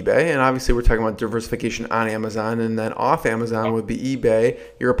about eBay, and obviously we're talking about diversification on Amazon, and then off Amazon would be eBay.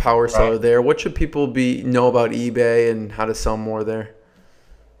 You're a power seller there. What should people know about eBay and how to sell more there?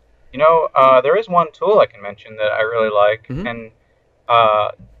 There is one tool I can mention that I really like, and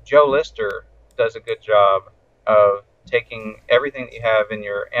Joe Lister does a good job of taking everything that you have in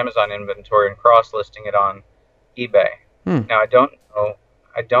your Amazon inventory and cross-listing it on eBay. Now, I don't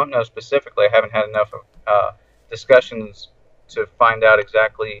know specifically. I haven't had enough of discussions to find out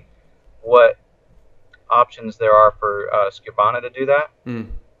exactly what options there are for Skubana to do that,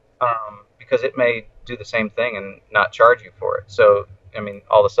 because it may do the same thing and not charge you for it. So, I mean,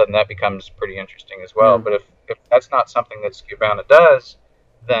 all of a sudden that becomes pretty interesting as well. But if that's not something that Skubana does,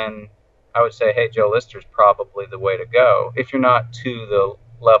 then I would say, hey, Joe Lister's probably the way to go. If you're not to the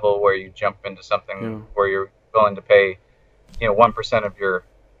level where you jump into something where you're willing to pay, 1% of your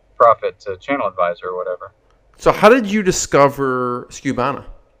profit to Channel Advisor or whatever. So how did you discover Skubana?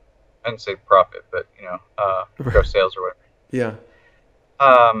 I didn't say profit, but gross sales or whatever. Yeah.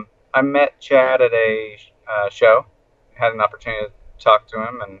 I met Chad at a show. Had an opportunity to talk to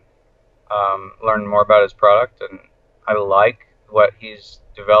him and learn more about his product, and I like what he's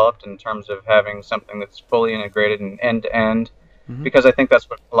developed in terms of having something that's fully integrated and end to end, because I think that's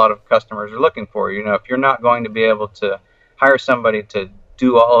what a lot of customers are looking for. If you're not going to be able to hire somebody to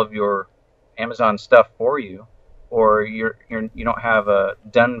do all of your Amazon stuff for you, or you don't have a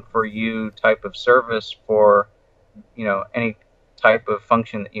done for you type of service for any type of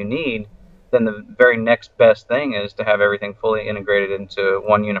function that you need, then the very next best thing is to have everything fully integrated into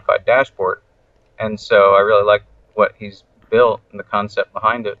one unified dashboard. And so I really like what he's built and the concept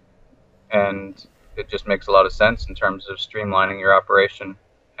behind it, and it just makes a lot of sense in terms of streamlining your operation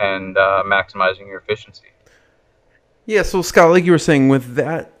and maximizing your efficiency. Yeah, so Scott, like you were saying, with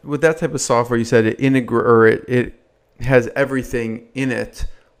that type of software, you said it has everything in it.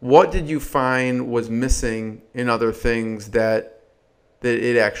 What did you find was missing in other things that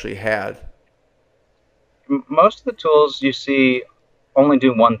it actually had? Most of the tools you see only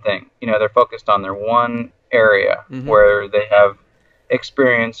do one thing. They're focused on their one area where they have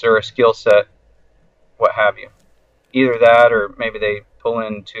experience or a skill set, what have you. Either that, or maybe they pull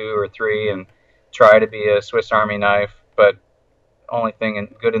in 2 or 3 and try to be a Swiss Army knife, but only thing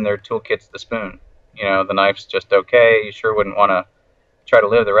good in their toolkit's the spoon. The knife's just okay. You sure wouldn't want to try to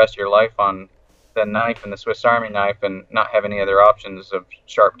live the rest of your life on the knife and the Swiss Army knife and not have any other options of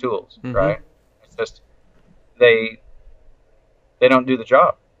sharp tools, right? It's just they don't do the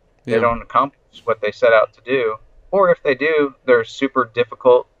job. They don't accomplish what they set out to do. Or if they do, they're super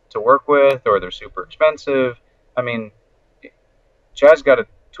difficult to work with, or they're super expensive. I mean, Chad's got a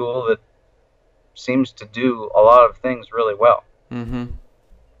tool that seems to do a lot of things really well.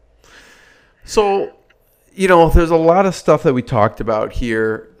 So, there's a lot of stuff that we talked about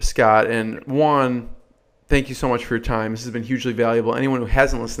here, Scott. And one, thank you so much for your time. This has been hugely valuable. Anyone who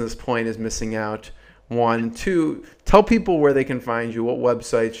hasn't listened to this point is missing out. 1, 2, tell people where they can find you. What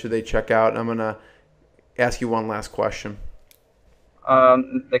websites should they check out? And I'm going to ask you one last question.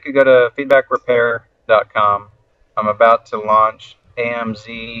 They could go to FeedbackRepair.com. I'm about to launch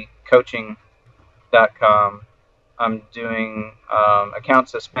AMZcoaching.com. I'm doing account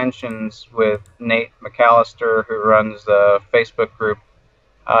suspensions with Nate McAllister, who runs the Facebook group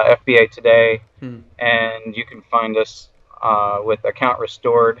FBA Today. And you can find us with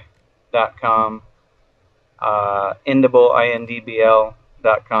accountrestored.com.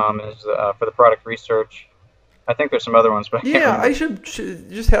 IndBL.com is for the product research. I think there's some other ones, but I should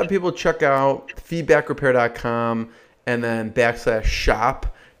just have people check out feedbackrepair.com and then /shop.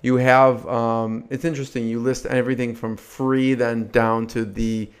 You have it's interesting. You list everything from free then down to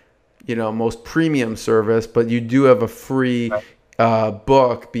the most premium service, but you do have a free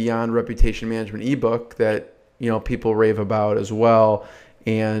book, Beyond Reputation Management ebook, that people rave about as well.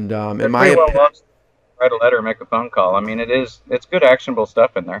 And in my opinion, write a letter or make a phone call. I mean, it's good actionable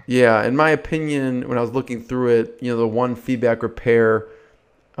stuff in there. Yeah, in my opinion, when I was looking through it, the one Feedback Repair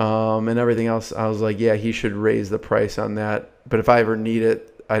and everything else, I was like, yeah, he should raise the price on that. But if I ever need it,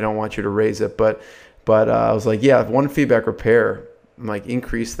 I don't want you to raise it. But I was like, yeah, one Feedback Repair, I'm like,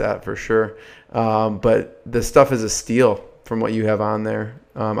 increase that for sure. But the stuff is a steal from what you have on there,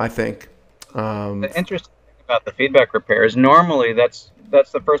 I think. The interesting thing about the Feedback Repair is normally that's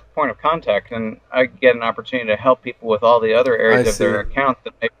the first point of contact, and I get an opportunity to help people with all the other areas of their account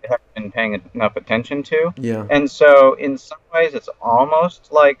that maybe they haven't been paying enough attention to. Yeah. And so in some ways it's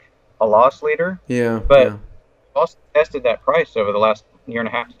almost like a loss leader. Yeah. But we've also tested that price over the last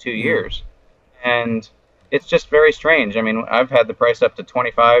 1.5 to 2 years. And it's just very strange. I mean, I've had the price up to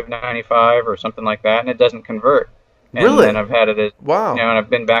 $25.95 or something like that, and it doesn't convert. and Really? then I've had it as Wow. and I've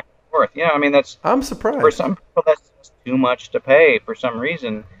been back and forth. I mean that's I'm for surprised. some people that's just too much to pay for some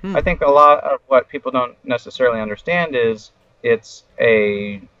reason. Hmm. I think a lot of what people don't necessarily understand is it's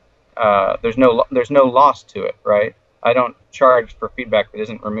a there's no loss to it, right? I don't charge for feedback that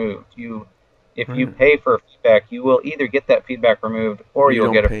isn't removed. If you Right. pay for feedback, you will either get that feedback removed or Or you you'll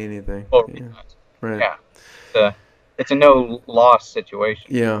don't get a pay anything. full Yeah. refund. Right. Yeah, it's a no loss situation.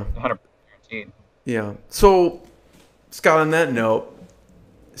 Yeah. 100% guaranteed. Yeah. So, Scott, on that note,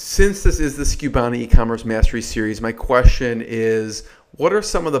 since this is the Skubana e-commerce mastery series, my question is, what are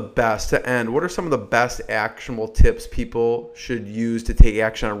some of the best, to end, what are some of the best actionable tips people should use to take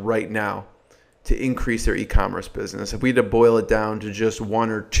action on right now to increase their e-commerce business? If we had to boil it down to just one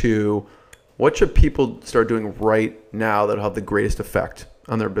or two, what should people start doing right now that'll have the greatest effect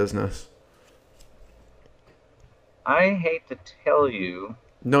on their business? I hate to tell you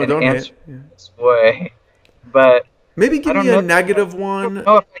No, an don't answer hate. Yeah. this way, but Maybe I give don't me a know. negative I don't one.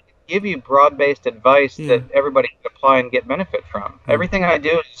 know if I can give you broad-based advice Yeah. that everybody can apply and get benefit from. Yeah. Everything I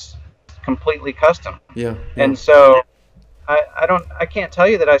do is completely custom, Yeah. and so I can't tell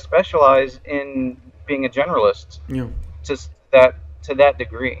you that I specialize in being a generalist Yeah. to that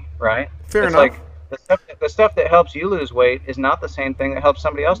degree, right? Fair It's enough. like the stuff that helps you lose weight is not the same thing that helps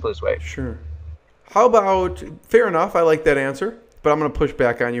somebody else lose weight. Sure. How about, fair enough, I like that answer, but I'm going to push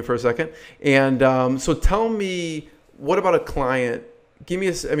back on you for a second. And so tell me, what about a client? Give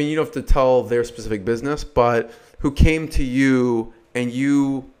me I mean, you don't have to tell their specific business, but who came to you and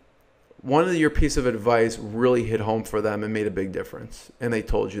one of your piece of advice really hit home for them and made a big difference, and they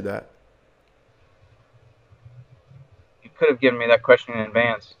told you that. You could have given me that question in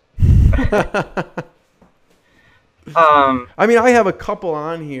advance. I mean, I have a couple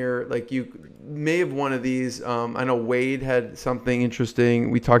on here. Like, you may have one of these. I know Wade had something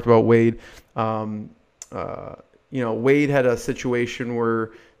interesting. We talked about Wade. Wade had a situation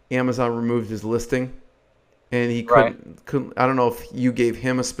where Amazon removed his listing, and he couldn't. I don't know if you gave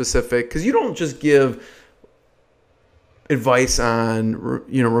him a specific, because you don't just give advice on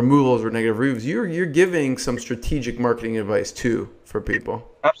removals or negative reviews. You're giving some strategic marketing advice too for people.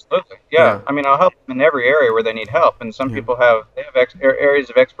 Absolutely, yeah. I mean, I'll help them in every area where they need help, and some people have areas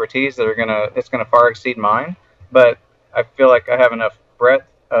of expertise that it's gonna far exceed mine. But I feel like I have enough breadth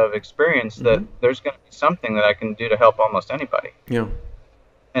of experience that there's gonna be something that I can do to help almost anybody. Yeah.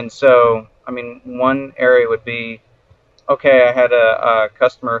 And so, I mean, one area would be, okay, I had a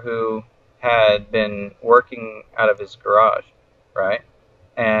customer who had been working out of his garage, right?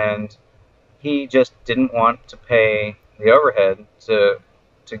 And he just didn't want to pay the overhead to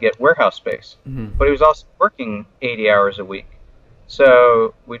get warehouse space. But he was also working 80 hours a week.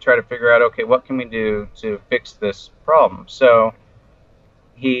 So we try to figure out, okay, what can we do to fix this problem? So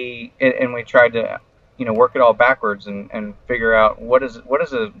we tried to, work it all backwards and figure out what is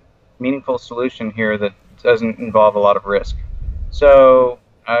a meaningful solution here that doesn't involve a lot of risk. So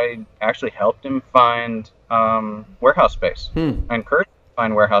I actually helped him find warehouse space. I encouraged him to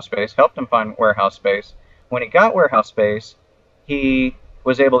find warehouse space, helped him find warehouse space. When he got warehouse space, he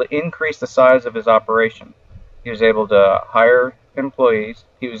was able to increase the size of his operation. He was able to hire employees.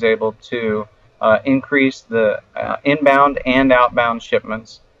 He was able to increase the inbound and outbound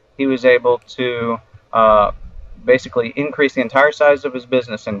shipments. He was able to basically increase the entire size of his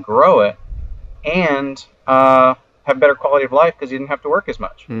business and grow it, and have better quality of life because he didn't have to work as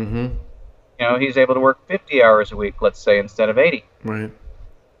much. He's able to work 50 hours a week, let's say, instead of 80. Right.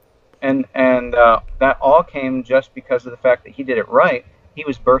 And that all came just because of the fact that he did it right. He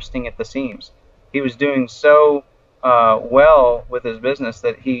was bursting at the seams. He was doing so well with his business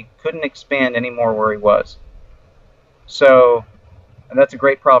that he couldn't expand anymore where he was. So, and that's a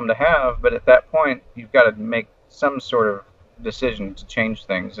great problem to have, but at that point, you've got to make some sort of decision to change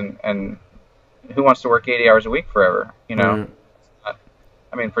things. And who wants to work 80 hours a week forever?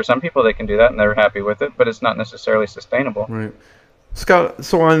 I mean, for some people, they can do that and they're happy with it, but it's not necessarily sustainable. Right. Scott,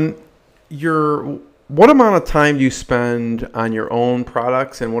 so what amount of time do you spend on your own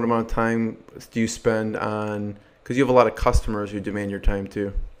products, and what amount of time do you spend on, because you have a lot of customers who demand your time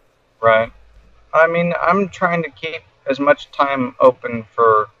too? Right. I mean, I'm trying to keep as much time open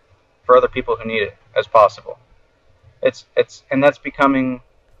for other people who need it as possible. And that's becoming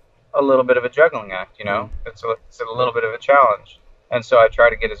a little bit of a juggling act, It's a little bit of a challenge. And so I try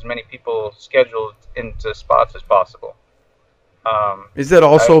to get as many people scheduled into spots as possible. Is that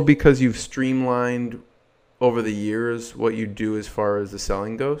also because you've streamlined over the years what you do as far as the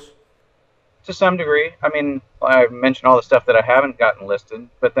selling goes? To some degree. I mean, I mentioned all the stuff that I haven't gotten listed,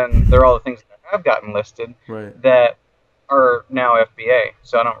 but then there are all the things that I have gotten listed that are now FBA,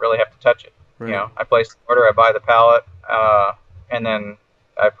 so I don't really have to touch it. You know, I place the order, I buy the pallet, and then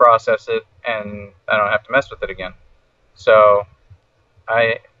I process it, and I don't have to mess with it again. So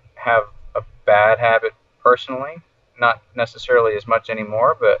I have a bad habit personally, not necessarily as much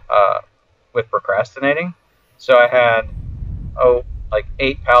anymore, but with procrastinating. So I had, like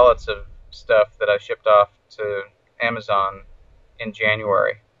 8 pallets of stuff that I shipped off to Amazon in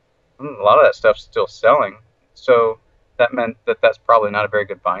January. A lot of that stuff's still selling. So that meant that that's probably not a very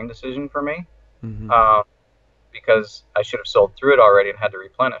good buying decision for me, because I should have sold through it already and had to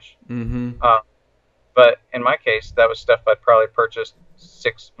replenish. But in my case, that was stuff I'd probably purchased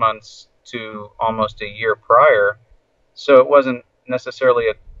 6 months to almost a year prior. So it wasn't necessarily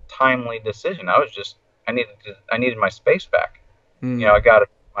a timely decision. I needed my space back. You know, I got it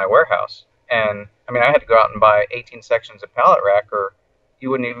in my warehouse, and I mean, I had to go out and buy 18 sections of pallet rack, or you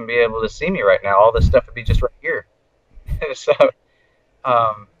wouldn't even be able to see me right now. All this stuff would be just right here. So,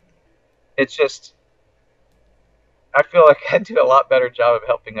 it's just, I feel like I do a lot better job of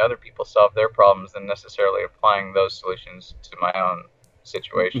helping other people solve their problems than necessarily applying those solutions to my own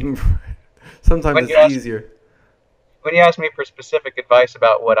situation. Sometimes it's easier. When you ask me for specific advice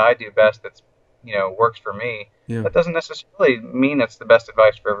about what I do best that's, you know, works for me, that doesn't necessarily mean it's the best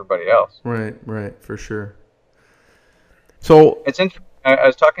advice for everybody else. Right, for sure. So it's interesting. I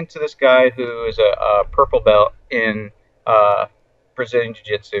was talking to this guy who is a purple belt in Brazilian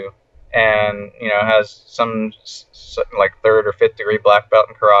Jiu-Jitsu, and you know, has some like 3rd or 5th degree black belt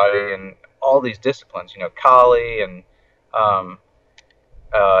in karate and all these disciplines. You know, Kali, and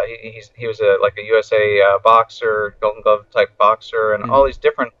he was like a USA boxer, Golden Glove type boxer, and all these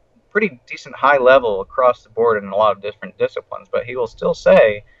different, pretty decent high level across the board in a lot of different disciplines. But he will still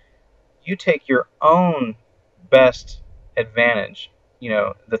say, you take your own best advantage, you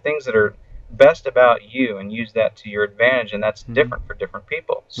know, the things that are best about you, and use that to your advantage, and that's different for different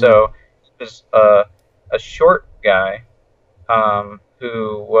people. So he was a short guy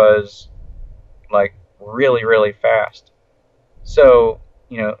who was like really, really fast. So,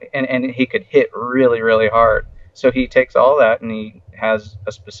 you know, and he could hit really, really hard. So he takes all that, and he has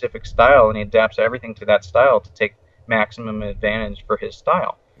a specific style, and he adapts everything to that style to take maximum advantage for his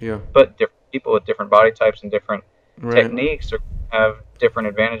style. But different people with different body types and different techniques have different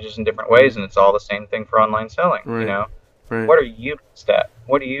advantages in different ways, and it's all the same thing for online selling. You know, what are you best at?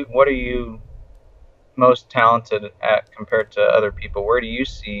 What are you most talented at compared to other people? Where do you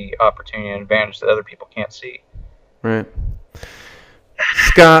see opportunity and advantage that other people can't see?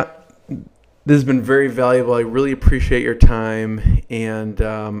 Scott, this has been very valuable. I really appreciate your time, and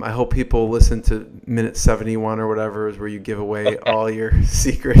I hope people listen to minute 71 or whatever, is where you give away all your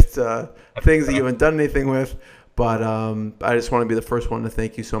secret things that you haven't done anything with. But I just want to be the first one to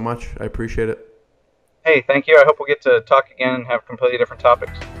thank you so much. I appreciate it. Hey, thank you. I hope we'll get to talk again and have completely different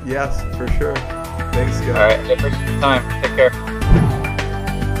topics. Yes, for sure. Thanks, Scott. All right. Appreciate your time. Take care.